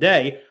back in the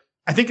day,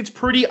 I think it's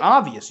pretty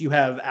obvious. You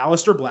have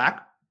Aleister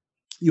Black,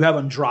 you have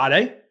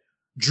Andrade,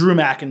 Drew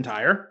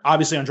McIntyre,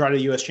 obviously Andrade,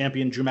 the US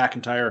champion, Drew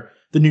McIntyre,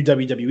 the new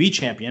WWE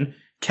champion.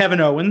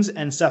 Kevin Owens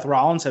and Seth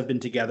Rollins have been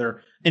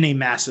together in a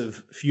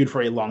massive feud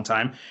for a long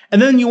time.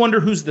 And then you wonder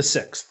who's the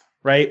 6th,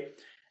 right?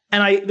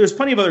 And there's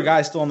plenty of other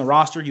guys still on the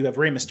roster. You have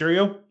Rey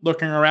Mysterio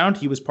looking around.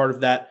 He was part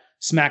of that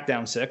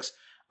SmackDown 6.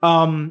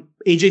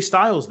 AJ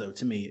Styles, though,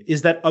 to me,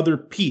 is that other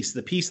piece,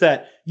 the piece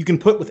that you can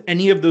put with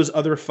any of those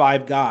other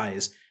 5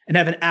 guys and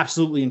have an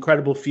absolutely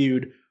incredible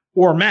feud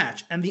or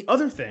match. And the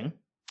other thing,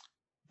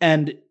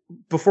 and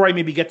before I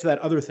maybe get to that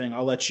other thing,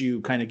 I'll let you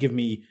kind of give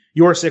me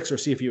your 6 or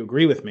see if you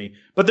agree with me.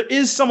 But there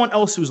is someone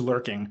else who's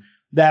lurking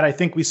that I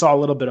think we saw a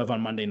little bit of on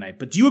Monday night.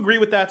 But do you agree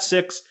with that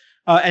 6?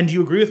 And do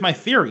you agree with my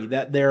theory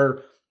that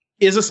there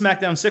is a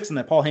SmackDown 6 and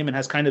that Paul Heyman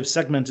has kind of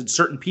segmented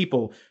certain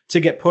people to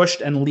get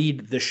pushed and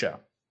lead the show?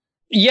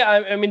 Yeah,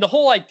 I mean, the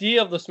whole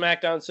idea of the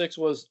SmackDown 6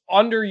 was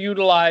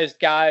underutilized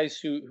guys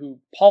who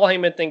Paul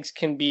Heyman thinks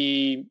can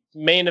be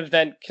main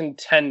event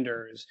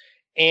contenders.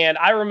 And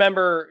I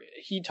remember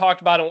he talked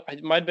about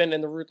it might have been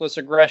in the Ruthless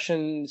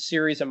Aggression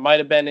series. It might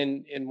have been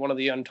in one of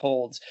the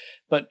Untolds.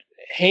 But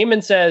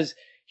Heyman says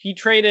he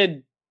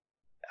traded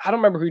I don't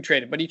remember who he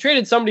traded, but he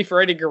traded somebody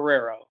for Eddie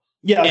Guerrero.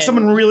 Yeah, like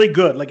someone really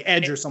good, like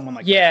Edge or someone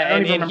like that. Yeah,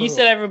 and he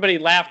said everybody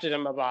laughed at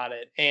him about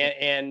it.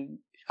 And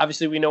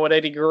obviously we know what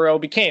Eddie Guerrero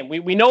became.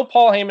 We know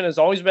Paul Heyman has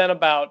always been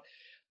about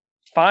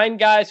find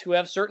guys who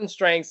have certain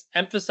strengths,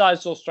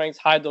 emphasize those strengths,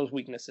 hide those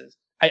weaknesses.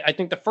 I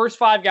think the first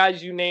 5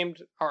 guys you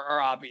named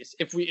are obvious.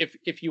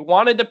 If you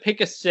wanted to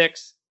pick a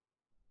 6,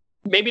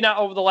 maybe not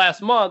over the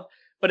last month,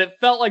 but it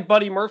felt like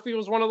Buddy Murphy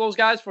was one of those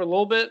guys for a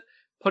little bit,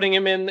 putting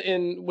him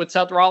in with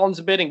Seth Rollins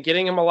a bit and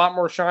getting him a lot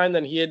more shine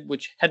than he had,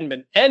 which hadn't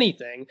been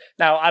anything.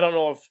 Now, I don't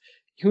know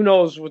who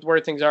knows with where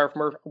things are,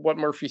 what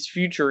Murphy's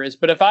future is,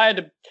 but if I had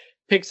to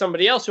pick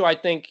somebody else who I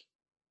think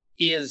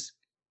is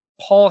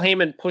Paul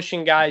Heyman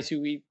pushing guys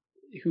who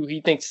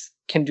he thinks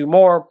can do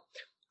more,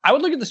 I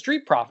would look at the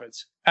Street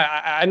Profits.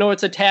 I know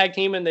it's a tag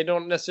team and they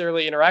don't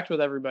necessarily interact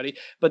with everybody,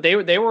 but they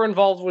were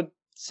involved with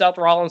Seth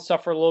Rollins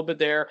stuff for a little bit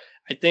there.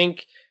 I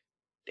think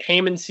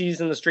Heyman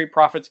sees in the Street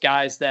Profits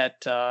guys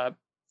that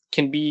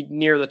can be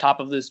near the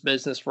top of this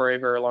business for a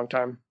very long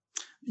time.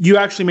 You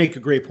actually make a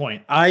great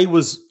point. I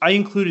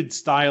included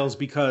Styles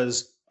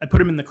because I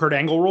put him in the Kurt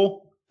Angle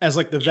role as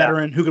like the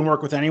veteran who can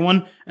work with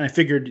anyone, and I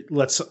figured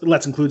let's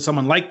include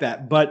someone like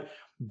that. But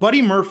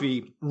Buddy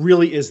Murphy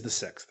really is the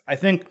 6th. I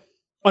think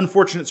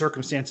unfortunate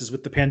circumstances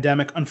with the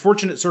pandemic,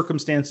 unfortunate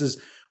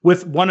circumstances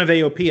with one of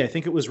AOP. I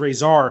think it was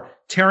Razor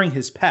tearing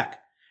his pec,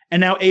 and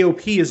now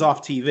AOP is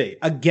off TV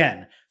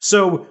again.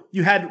 So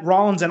you had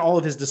Rollins and all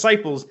of his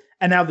disciples,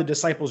 and now the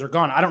disciples are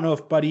gone. I don't know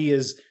if Buddy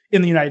is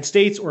in the United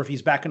States or if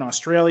he's back in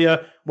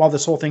Australia while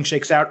this whole thing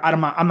shakes out.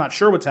 I'm not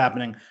sure what's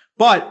happening,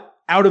 but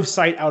out of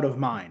sight, out of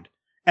mind.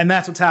 And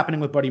that's what's happening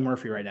with Buddy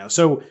Murphy right now.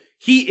 So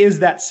he is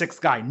that 6th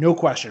guy, no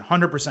question,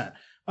 100%.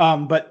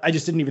 But I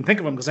just didn't even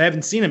think of him because I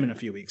haven't seen him in a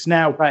few weeks.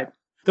 Now,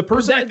 the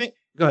person I think...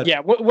 Go ahead. Yeah,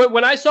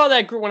 when I saw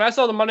that group, when I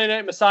saw the Monday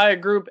Night Messiah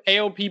group,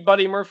 AOP,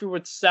 Buddy Murphy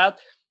with Seth,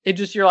 it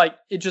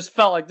just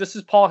felt like this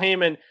is Paul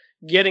Heyman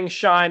getting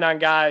shine on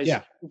guys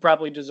who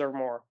probably deserve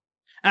more.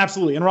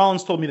 Absolutely. And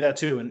Rollins told me that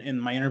too in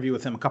my interview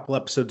with him a couple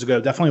episodes ago.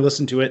 Definitely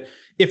listen to it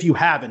if you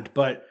haven't.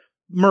 But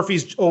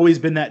Murphy's always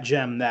been that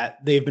gem that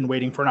they've been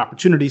waiting for an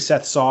opportunity.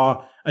 Seth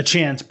saw a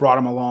chance, brought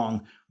him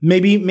along.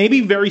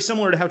 Maybe very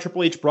similar to how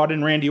Triple H brought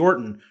in Randy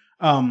Orton,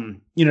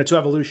 to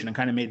Evolution and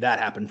kind of made that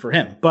happen for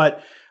him.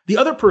 But the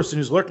other person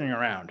who's lurking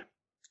around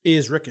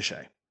is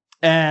Ricochet.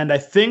 And I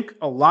think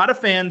a lot of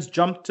fans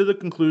jumped to the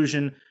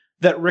conclusion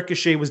that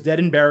Ricochet was dead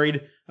and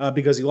buried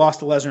because he lost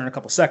to Lesnar in a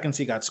couple seconds.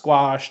 He got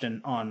squashed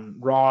and on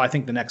Raw, I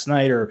think the next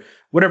night or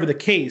whatever the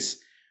case.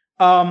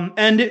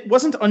 And it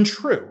wasn't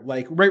untrue.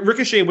 Like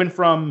Ricochet went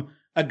from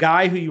a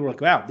guy who you were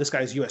like, wow, this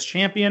guy's US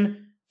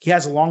champion. He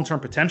has a long-term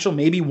potential.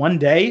 Maybe one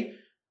day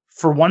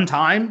for one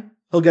time,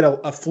 he'll get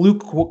a fluke,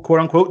 quote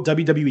unquote,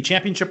 WWE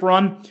championship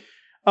run.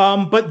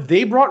 But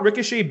they brought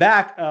Ricochet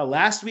back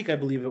last week, I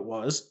believe it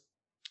was,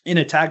 in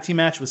a tag team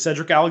match with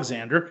Cedric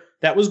Alexander.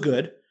 That was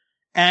good.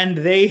 And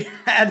they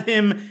had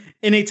him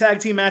in a tag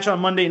team match on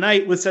Monday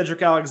night with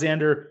Cedric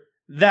Alexander.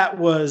 That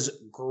was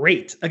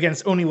great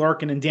against Oney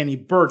Lorcan and Danny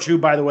Burch, who,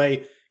 by the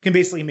way, can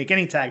basically make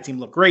any tag team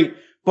look great.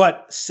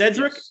 But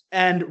Cedric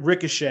and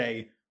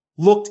Ricochet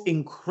looked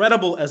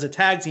incredible as a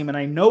tag team. And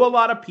I know a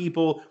lot of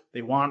people,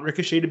 they want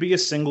Ricochet to be a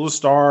single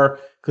star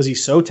because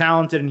he's so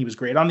talented and he was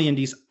great on the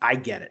indies. I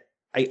get it.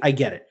 I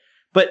get it.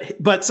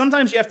 But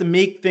sometimes you have to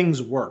make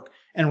things work.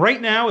 And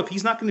right now, if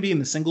he's not going to be in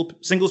the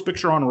singles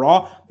picture on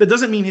Raw, that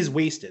doesn't mean he's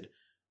wasted.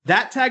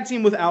 That tag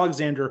team with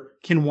Alexander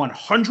can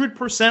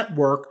 100%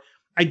 work.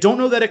 I don't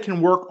know that it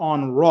can work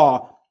on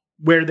Raw,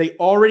 where they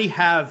already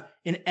have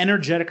an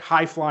energetic,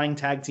 high-flying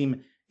tag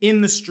team in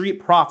the Street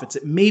Profits.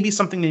 It may be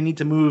something they need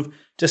to move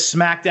to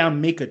SmackDown,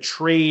 make a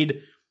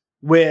trade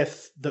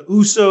with the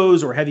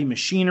Usos or Heavy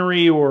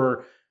Machinery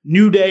or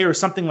New Day or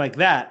something like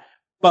that.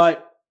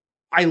 But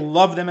I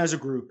love them as a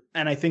group,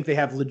 and I think they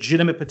have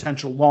legitimate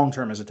potential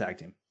long-term as a tag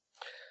team.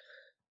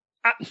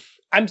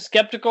 I'm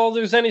skeptical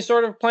there's any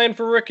sort of plan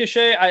for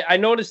Ricochet. I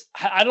noticed,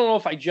 I don't know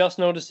if I just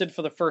noticed it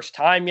for the first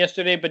time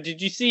yesterday, but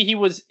did you see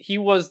he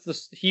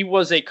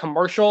was a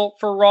commercial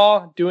for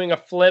Raw doing a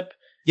flip?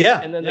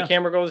 Yeah. And then the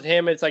camera goes to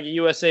him. It's like a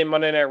USA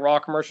Monday Night Raw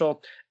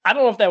commercial. I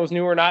don't know if that was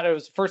new or not. It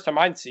was the first time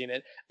I'd seen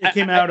it. It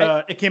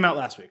came out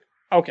last week.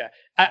 Okay.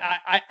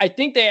 I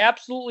think they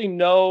absolutely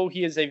know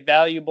he is a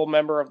valuable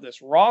member of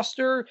this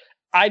roster.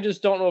 I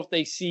just don't know if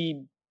they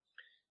see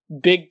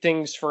big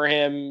things for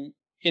him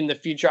in the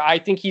future. I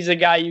think he's a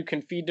guy you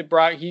can feed to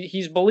Brock.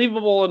 He's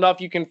believable enough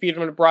you can feed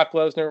him to Brock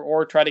Lesnar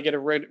or try to get a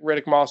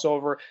Riddick Moss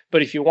over.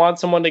 But if you want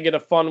someone to get a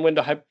fun win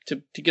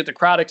to get the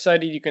crowd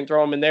excited, you can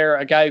throw him in there.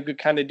 A guy who could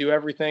kind of do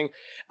everything.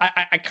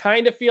 I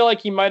kind of feel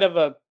like he might have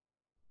a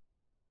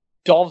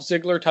Dolph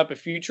Ziggler type of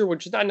future,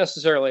 which is not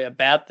necessarily a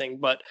bad thing,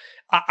 but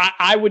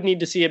I would need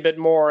to see a bit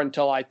more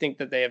until I think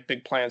that they have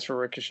big plans for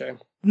Ricochet.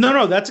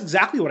 No, that's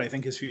exactly what I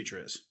think his future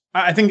is.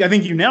 I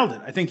think you nailed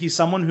it. I think he's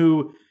someone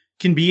who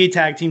can be a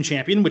tag team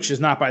champion, which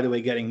is not, by the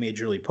way, getting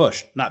majorly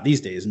pushed, not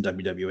these days in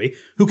WWE,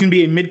 who can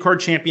be a mid-card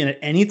champion at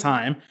any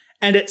time,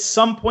 and at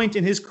some point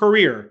in his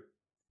career,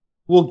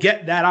 will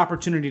get that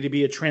opportunity to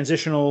be a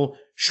transitional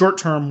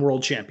short-term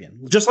world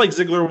champion. Just like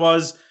Ziggler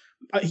was,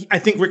 I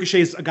think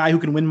Ricochet is a guy who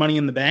can win Money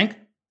in the Bank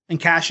and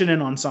cash it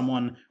in on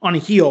someone, on a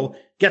heel,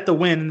 get the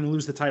win, and then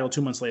lose the title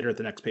 2 months later at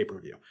the next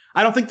pay-per-view.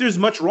 I don't think there's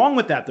much wrong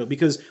with that, though,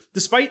 because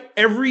despite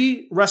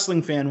every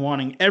wrestling fan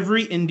wanting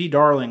every indie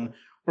darling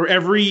or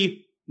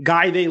every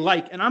guy they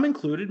like, and I'm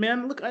included,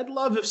 man. Look, I'd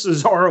love if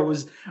Cesaro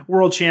was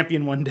world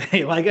champion one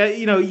day. Like,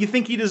 you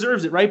think he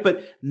deserves it, right?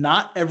 But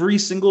not every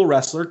single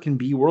wrestler can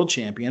be world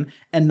champion,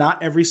 and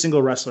not every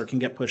single wrestler can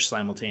get pushed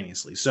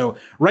simultaneously. So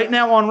right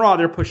now on Raw,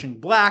 they're pushing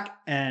Black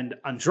and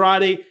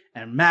Andrade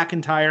and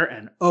McIntyre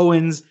and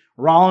Owens.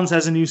 Rollins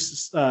has a new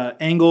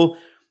angle,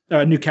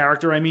 new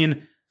character, I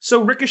mean.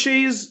 So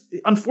Ricochet's,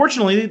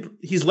 unfortunately,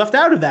 he's left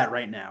out of that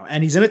right now.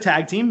 And he's in a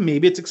tag team.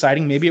 Maybe it's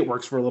exciting. Maybe it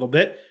works for a little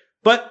bit.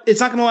 But it's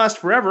not going to last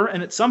forever,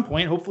 and at some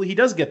point, hopefully he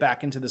does get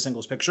back into the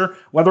singles picture,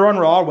 whether on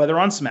Raw, whether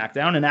on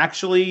SmackDown, and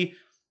actually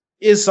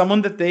is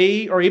someone that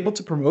they are able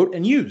to promote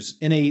and use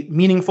in a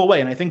meaningful way.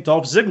 And I think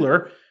Dolph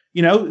Ziggler,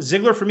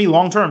 Ziggler for me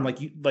long-term,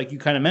 like you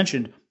kind of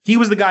mentioned, he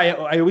was the guy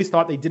I always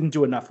thought they didn't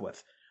do enough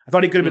with. I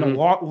thought he could have been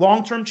a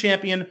long-term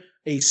champion,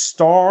 a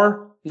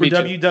star for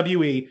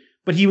WWE,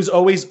 but he was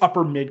always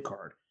upper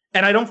mid-card.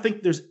 And I don't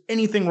think there's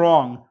anything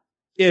wrong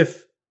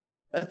if,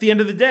 at the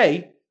end of the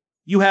day,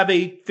 you have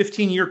a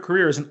 15-year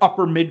career as an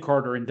upper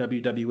mid-carder in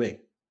WWE.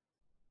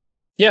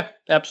 Yeah,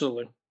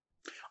 absolutely.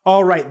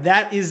 All right,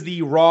 that is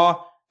the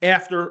Raw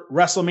after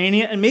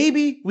WrestleMania, and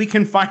maybe we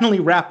can finally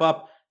wrap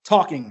up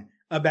talking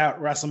about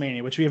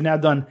WrestleMania, which we have now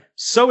done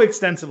so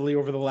extensively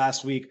over the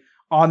last week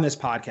on this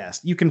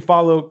podcast. You can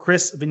follow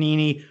Chris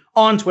Vannini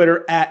on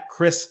Twitter at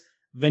Chris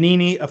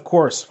Vannini. Of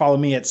course, follow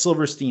me at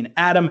Silverstein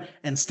Adam,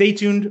 and stay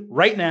tuned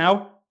right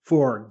now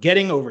for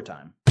Getting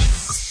Overtime.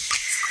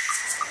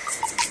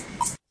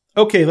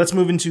 Okay, let's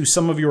move into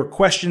some of your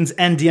questions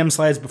and DM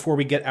slides before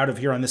we get out of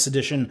here on this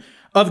edition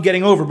of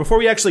Getting Over. Before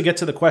we actually get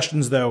to the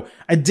questions, though,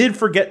 I did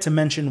forget to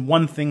mention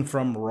one thing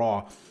from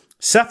Raw.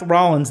 Seth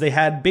Rollins, they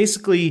had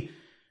basically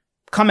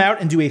come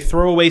out and do a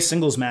throwaway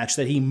singles match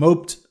that he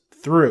moped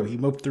through. He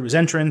moped through his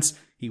entrance,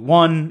 he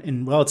won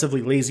in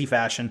relatively lazy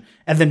fashion,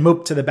 and then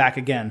moped to the back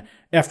again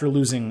after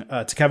losing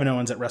to Kevin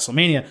Owens at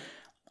WrestleMania.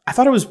 I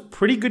thought it was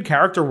pretty good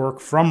character work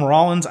from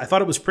Rollins. I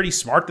thought it was pretty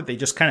smart that they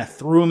just kind of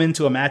threw him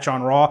into a match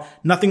on Raw.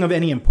 Nothing of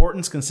any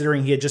importance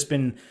considering he had just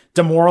been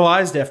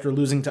demoralized after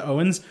losing to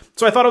Owens.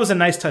 So I thought it was a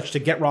nice touch to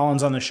get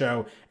Rollins on the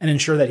show and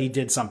ensure that he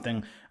did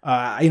something.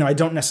 I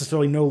don't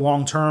necessarily know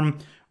long-term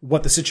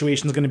what the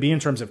situation is going to be in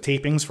terms of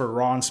tapings for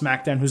Raw and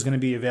SmackDown, who's going to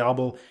be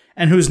available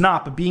and who's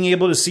not. But being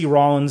able to see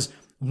Rollins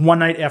one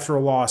night after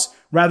a loss,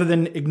 rather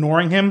than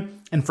ignoring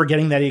him and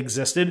forgetting that he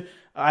existed,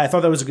 I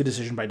thought that was a good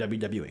decision by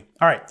WWE.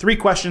 All right, 3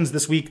 questions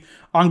this week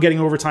on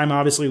Getting Overtime.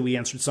 Obviously, we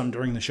answered some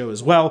during the show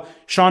as well.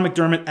 Sean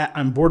McDermott at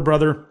I'm Bored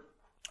Brother.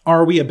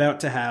 Are we about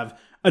to have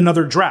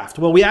another draft?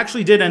 Well, we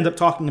actually did end up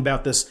talking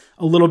about this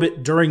a little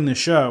bit during the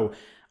show.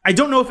 I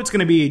don't know if it's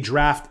going to be a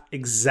draft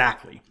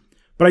exactly,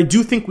 but I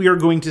do think we are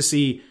going to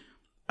see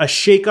a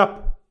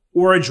shakeup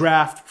or a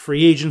draft,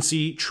 free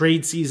agency,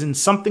 trade season,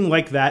 something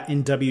like that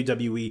in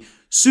WWE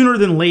sooner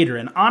than later.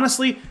 And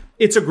honestly,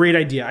 it's a great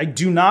idea. I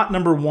do not,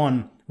 number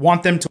one,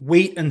 want them to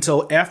wait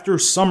until after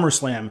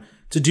SummerSlam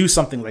to do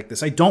something like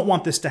this. I don't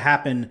want this to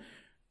happen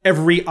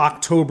every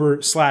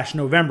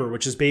October/November,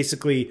 which is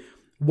basically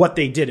what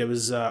they did. It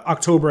was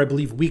October, I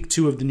believe, week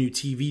 2 of the new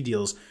TV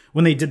deals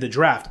when they did the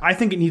draft. I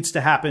think it needs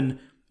to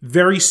happen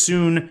very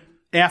soon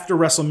after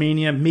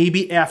WrestleMania,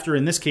 maybe after,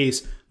 in this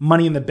case,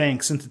 Money in the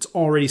Bank, since it's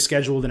already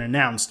scheduled and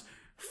announced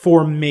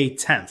for May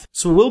 10th.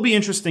 So it will be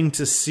interesting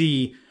to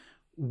see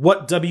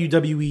what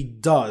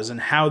WWE does and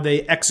how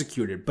they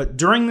execute it. But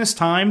during this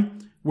time,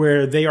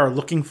 where they are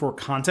looking for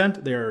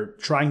content, they're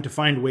trying to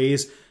find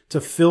ways to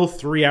fill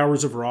 3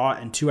 hours of Raw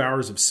and 2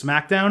 hours of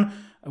SmackDown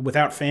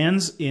without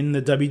fans in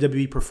the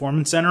WWE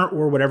Performance Center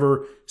or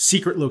whatever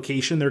secret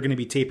location they're going to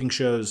be taping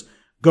shows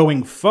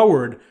going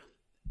forward.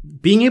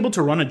 Being able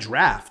to run a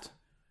draft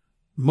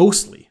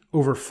mostly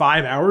over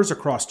 5 hours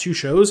across 2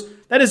 shows,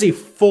 that is a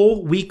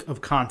full week of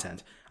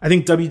content. I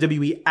think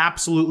WWE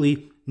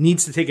absolutely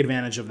needs to take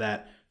advantage of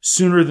that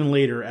sooner than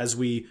later as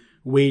we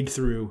wade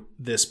through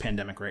this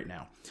pandemic right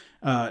now.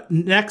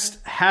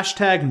 Next,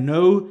 hashtag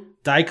no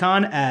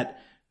Daikon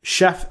at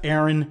Chef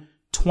Aaron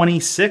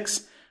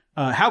 26.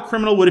 How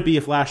criminal would it be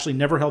if Lashley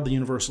never held the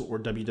Universal or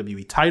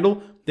WWE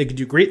title? They could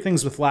do great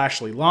things with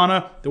Lashley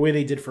Lana, the way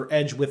they did for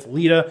Edge with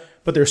Lita,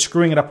 but they're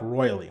screwing it up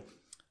royally.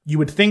 You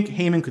would think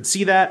Heyman could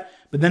see that,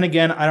 but then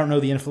again, I don't know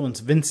the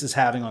influence Vince is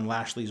having on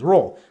Lashley's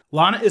role.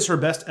 Lana is her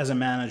best as a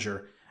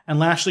manager, and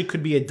Lashley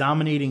could be a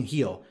dominating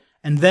heel,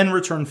 and then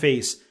return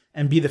face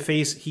and be the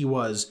face he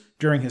was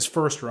during his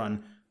first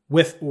run,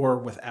 with or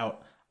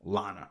without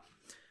Lana.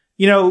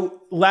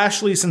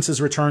 Lashley, since his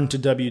return to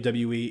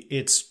WWE,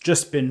 it's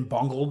just been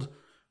bungled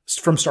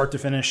from start to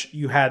finish.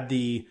 You had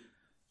the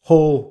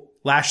whole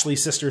Lashley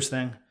sisters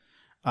thing.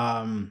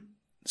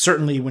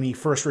 Certainly when he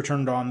first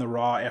returned on the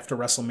Raw after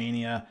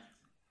WrestleMania,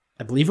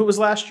 I believe it was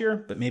last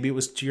year, but maybe it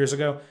was 2 years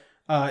ago.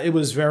 It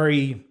was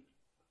very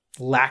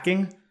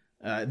lacking.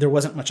 There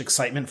wasn't much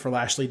excitement for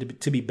Lashley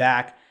to be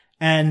back,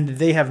 and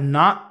they have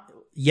not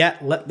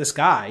yet let this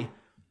guy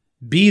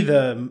be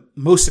the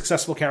most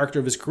successful character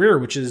of his career,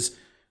 which is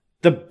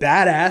the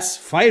badass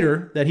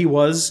fighter that he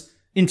was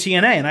in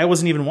TNA. And I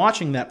wasn't even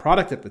watching that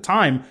product at the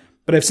time,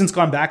 but I've since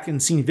gone back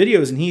and seen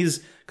videos, and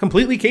he's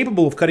completely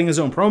capable of cutting his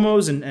own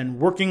promos and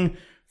working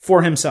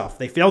for himself.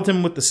 They failed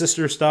him with the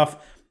sister stuff.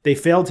 They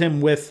failed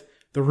him with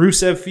the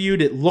Rusev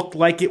feud. It looked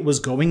like it was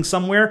going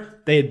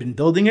somewhere. They had been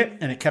building it,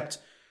 and it kept,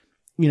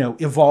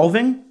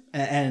 evolving.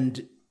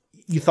 And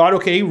you thought,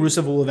 okay,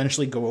 Rusev will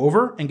eventually go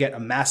over and get a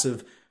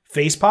massive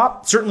face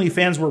pop. Certainly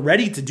fans were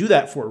ready to do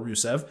that for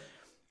Rusev.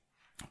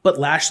 But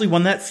Lashley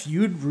won that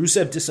feud.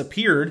 Rusev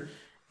disappeared.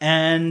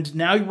 And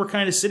now we're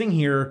kind of sitting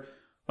here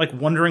like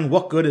wondering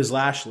what good is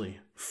Lashley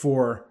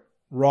for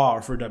Raw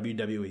or for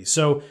WWE.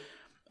 So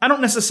I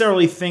don't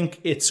necessarily think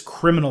it's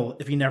criminal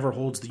if he never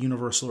holds the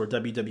Universal or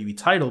WWE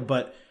title.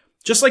 But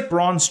just like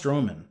Braun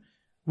Strowman,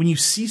 when you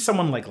see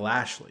someone like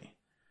Lashley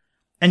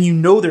and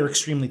they're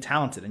extremely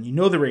talented and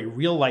they're a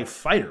real life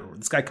fighter,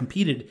 this guy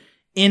competed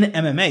in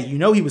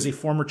MMA. He was a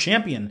former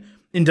champion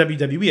in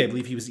WWE. I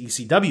believe he was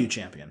ECW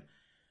champion.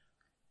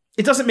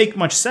 It doesn't make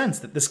much sense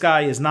that this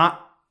guy is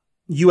not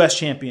US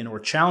champion or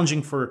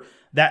challenging for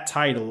that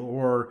title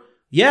or,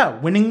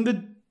 winning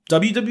the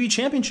WWE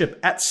championship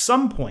at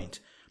some point.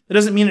 It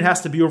doesn't mean it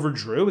has to be over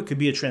Drew. It could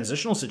be a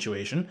transitional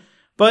situation.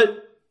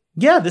 But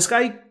this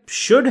guy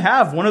should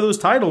have one of those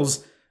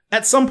titles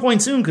at some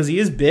point soon because he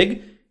is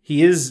big.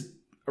 He is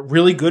a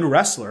really good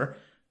wrestler,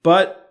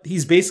 but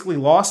he's basically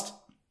lost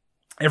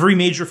every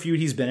major feud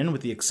he's been in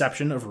with the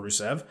exception of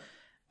Rusev.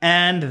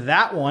 And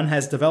that one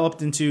has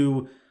developed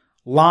into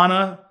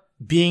Lana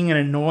being an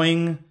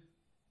annoying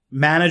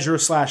manager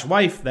 /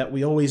 wife that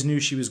we always knew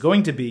she was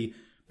going to be,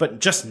 but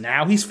just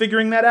now he's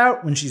figuring that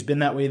out when she's been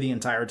that way the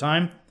entire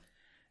time.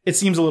 It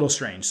seems a little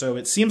strange. So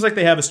it seems like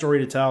they have a story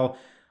to tell.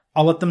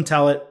 I'll let them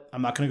tell it.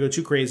 I'm not going to go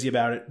too crazy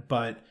about it,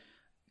 but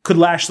could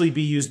Lashley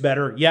be used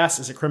better? Yes.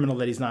 Is it criminal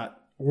that he's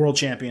not world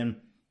champion?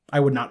 I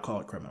would not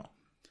call it criminal.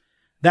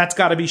 That's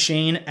got to be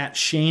Shane at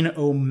Shane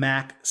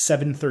O'Mac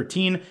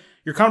 713.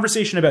 Your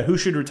conversation about who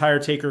should retire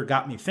Taker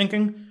got me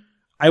thinking.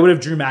 I would have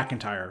Drew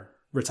McIntyre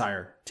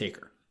retire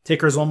Taker.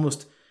 Taker is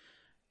almost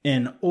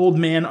an old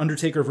man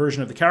Undertaker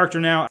version of the character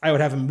now. I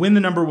would have him win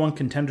the number one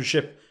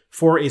contendership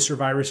for a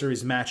Survivor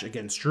Series match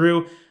against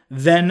Drew,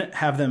 then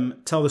have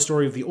them tell the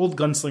story of the old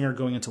gunslinger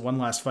going into one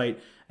last fight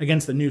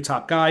against the new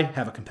top guy,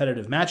 have a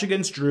competitive match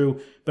against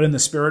Drew, but in the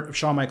spirit of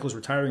Shawn Michaels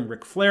retiring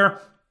Ric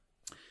Flair.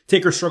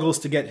 Taker struggles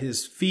to get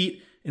his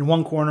feet in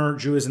one corner,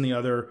 Drew is in the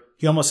other.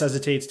 He almost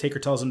hesitates. Taker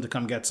tells him to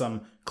come get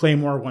some.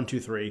 Claymore, 1, 2,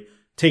 3.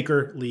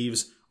 Taker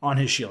leaves on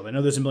his shield. I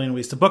know there's a million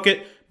ways to book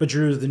it, but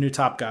Drew is the new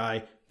top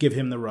guy. Give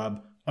him the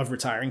rub of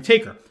retiring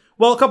Taker.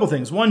 Well, a couple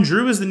things. One,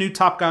 Drew is the new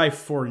top guy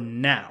for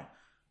now.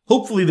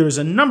 Hopefully there's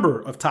a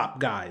number of top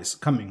guys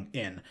coming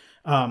in,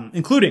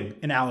 including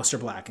an Aleister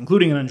Black,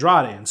 including an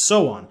Andrade, and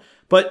so on.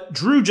 But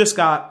Drew just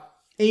got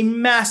a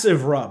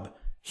massive rub.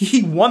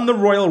 He won the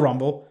Royal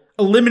Rumble,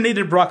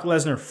 eliminated Brock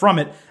Lesnar from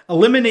it,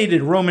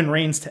 eliminated Roman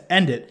Reigns to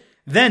end it,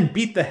 then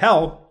beat the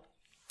hell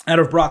out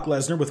of Brock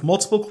Lesnar with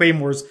multiple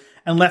claymores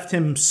and left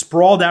him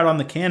sprawled out on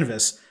the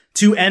canvas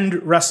to end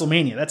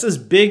WrestleMania. That's as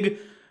big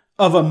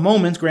of a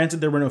moment.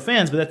 Granted, there were no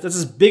fans, but that's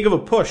as big of a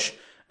push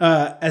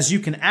as you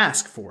can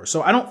ask for.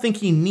 So I don't think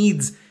he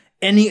needs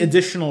any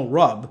additional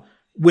rub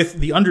with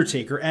The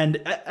Undertaker.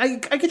 And I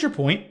get your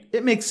point.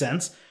 It makes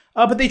sense.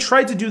 But they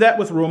tried to do that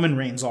with Roman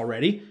Reigns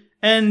already.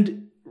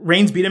 And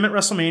Reigns beat him at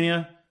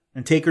WrestleMania.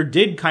 And Taker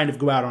did kind of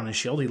go out on his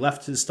shield. He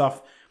left his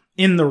stuff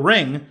in the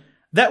ring.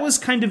 That was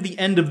kind of the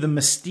end of the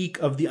mystique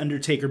of The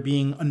Undertaker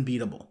being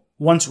unbeatable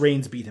once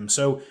Reigns beat him.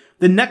 So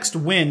the next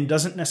win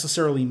doesn't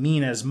necessarily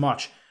mean as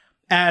much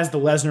as the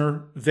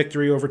Lesnar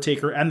victory over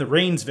Taker and the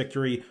Reigns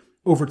victory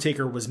over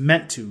Taker was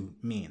meant to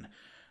mean.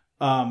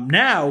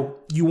 Now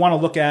you want to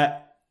look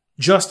at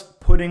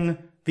just putting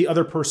the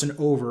other person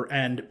over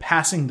and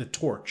passing the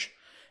torch.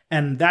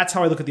 And that's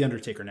how I look at The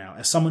Undertaker now,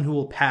 as someone who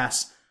will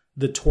pass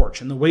the torch.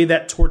 And the way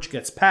that torch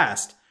gets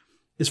passed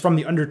is from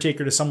The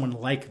Undertaker to someone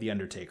like The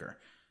Undertaker.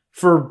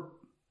 For,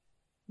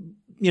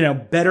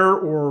 better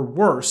or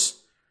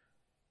worse,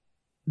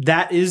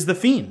 that is The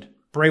Fiend,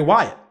 Bray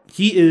Wyatt.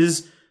 He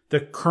is the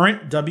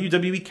current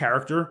WWE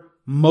character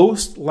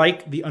most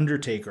like The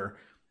Undertaker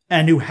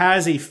and who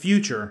has a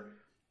future,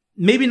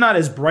 maybe not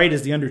as bright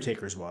as The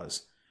Undertaker's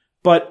was,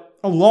 but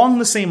along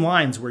the same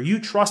lines where you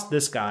trust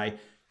this guy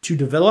to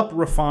develop,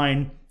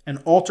 refine,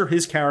 and alter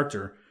his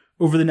character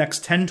over the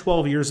next 10,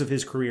 12 years of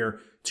his career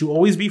to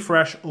always be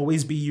fresh,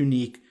 always be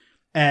unique,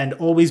 and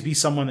always be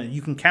someone that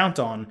you can count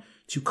on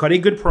to cut a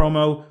good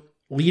promo,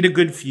 lead a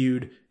good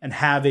feud, and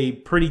have a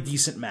pretty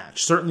decent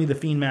match. Certainly the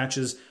Fiend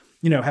matches,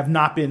 have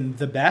not been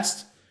the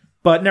best,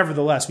 but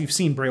nevertheless, we've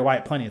seen Bray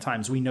Wyatt plenty of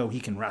times. We know he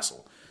can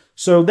wrestle.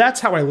 So that's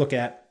how I look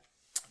at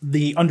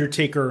the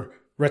Undertaker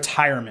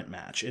retirement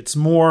match. It's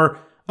more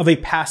of a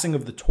passing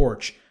of the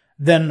torch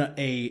than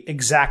a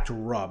exact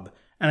rub.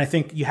 And I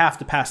think you have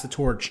to pass the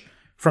torch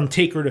from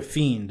Taker to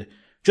Fiend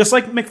Just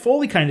like Mick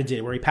Foley kind of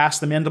did, where he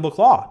passed the mandible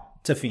claw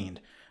to Fiend,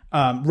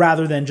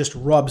 rather than just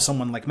rub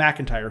someone like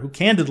McIntyre, who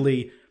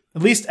candidly,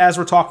 at least as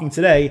we're talking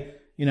today,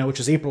 which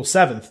is April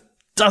 7th,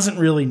 doesn't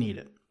really need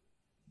it.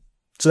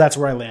 So that's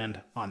where I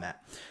land on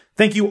that.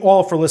 Thank you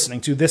all for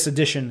listening to this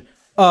edition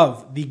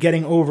of the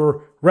Getting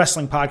Over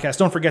Wrestling Podcast.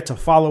 Don't forget to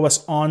follow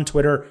us on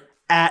Twitter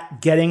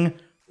at Getting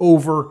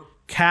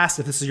Overcast.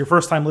 If this is your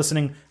first time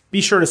listening,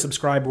 be sure to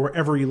subscribe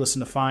wherever you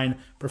listen to fine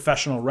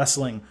professional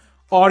wrestling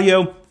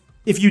audio.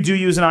 If you do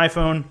use an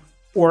iPhone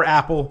or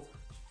Apple,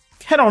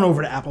 head on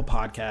over to Apple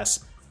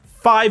Podcasts,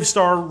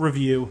 5-star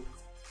review,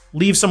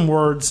 leave some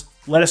words,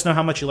 let us know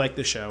how much you like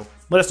the show,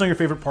 let us know your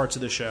favorite parts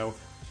of the show.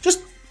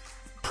 Just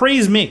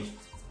praise me.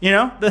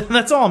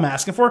 That's all I'm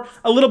asking for.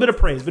 A little bit of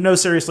praise, but no,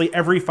 seriously,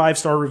 every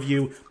 5-star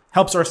review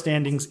helps our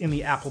standings in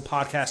the Apple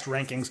Podcast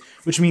rankings,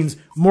 which means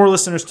more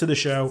listeners to the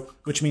show,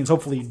 which means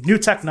hopefully new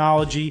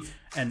technology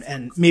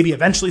and maybe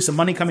eventually some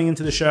money coming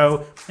into the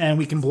show, and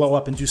we can blow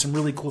up and do some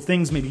really cool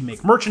things, maybe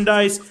make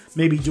merchandise,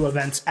 maybe do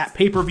events at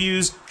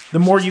pay-per-views. The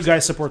more you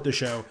guys support the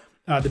show,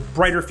 the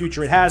brighter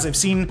future it has. I've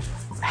seen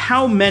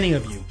how many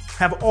of you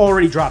have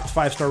already dropped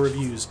 5-star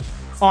reviews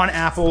on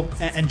Apple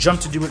and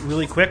jumped to do it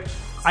really quick.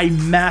 I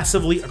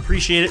massively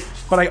appreciate it,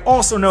 but I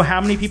also know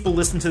how many people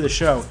listen to the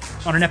show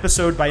on an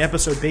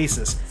episode-by-episode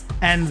basis,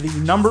 and the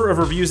number of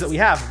reviews that we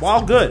have,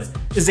 while good,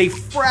 is a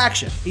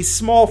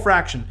small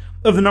fraction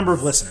of the number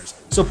of listeners.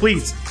 So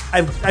please,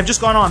 I've just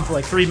gone on for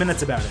like 3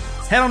 minutes about it.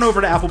 Head on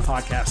over to Apple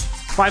Podcasts,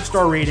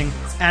 5-star rating,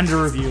 and a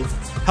review.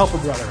 Help a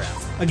brother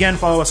out. Again,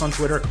 follow us on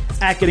Twitter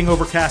at Getting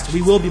Overcast.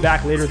 We will be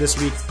back later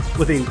this week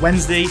with a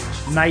Wednesday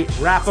night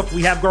wrap-up.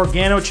 We have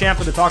Gargano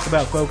Ciampa to talk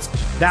about, folks.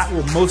 That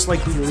will most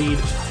likely lead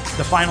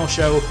the final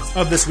show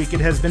of this week. It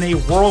has been a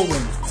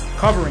whirlwind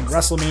covering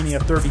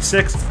WrestleMania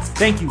 36.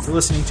 Thank you for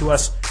listening to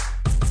us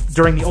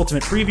during the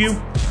Ultimate Preview,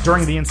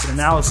 during the Instant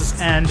Analysis,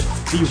 and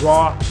the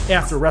Raw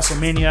after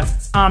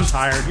WrestleMania. I'm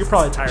tired. You're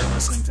probably tired of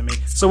listening to me.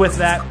 So with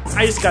that,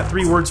 I just got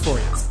 3 words for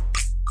you.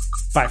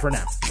 Bye for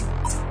now.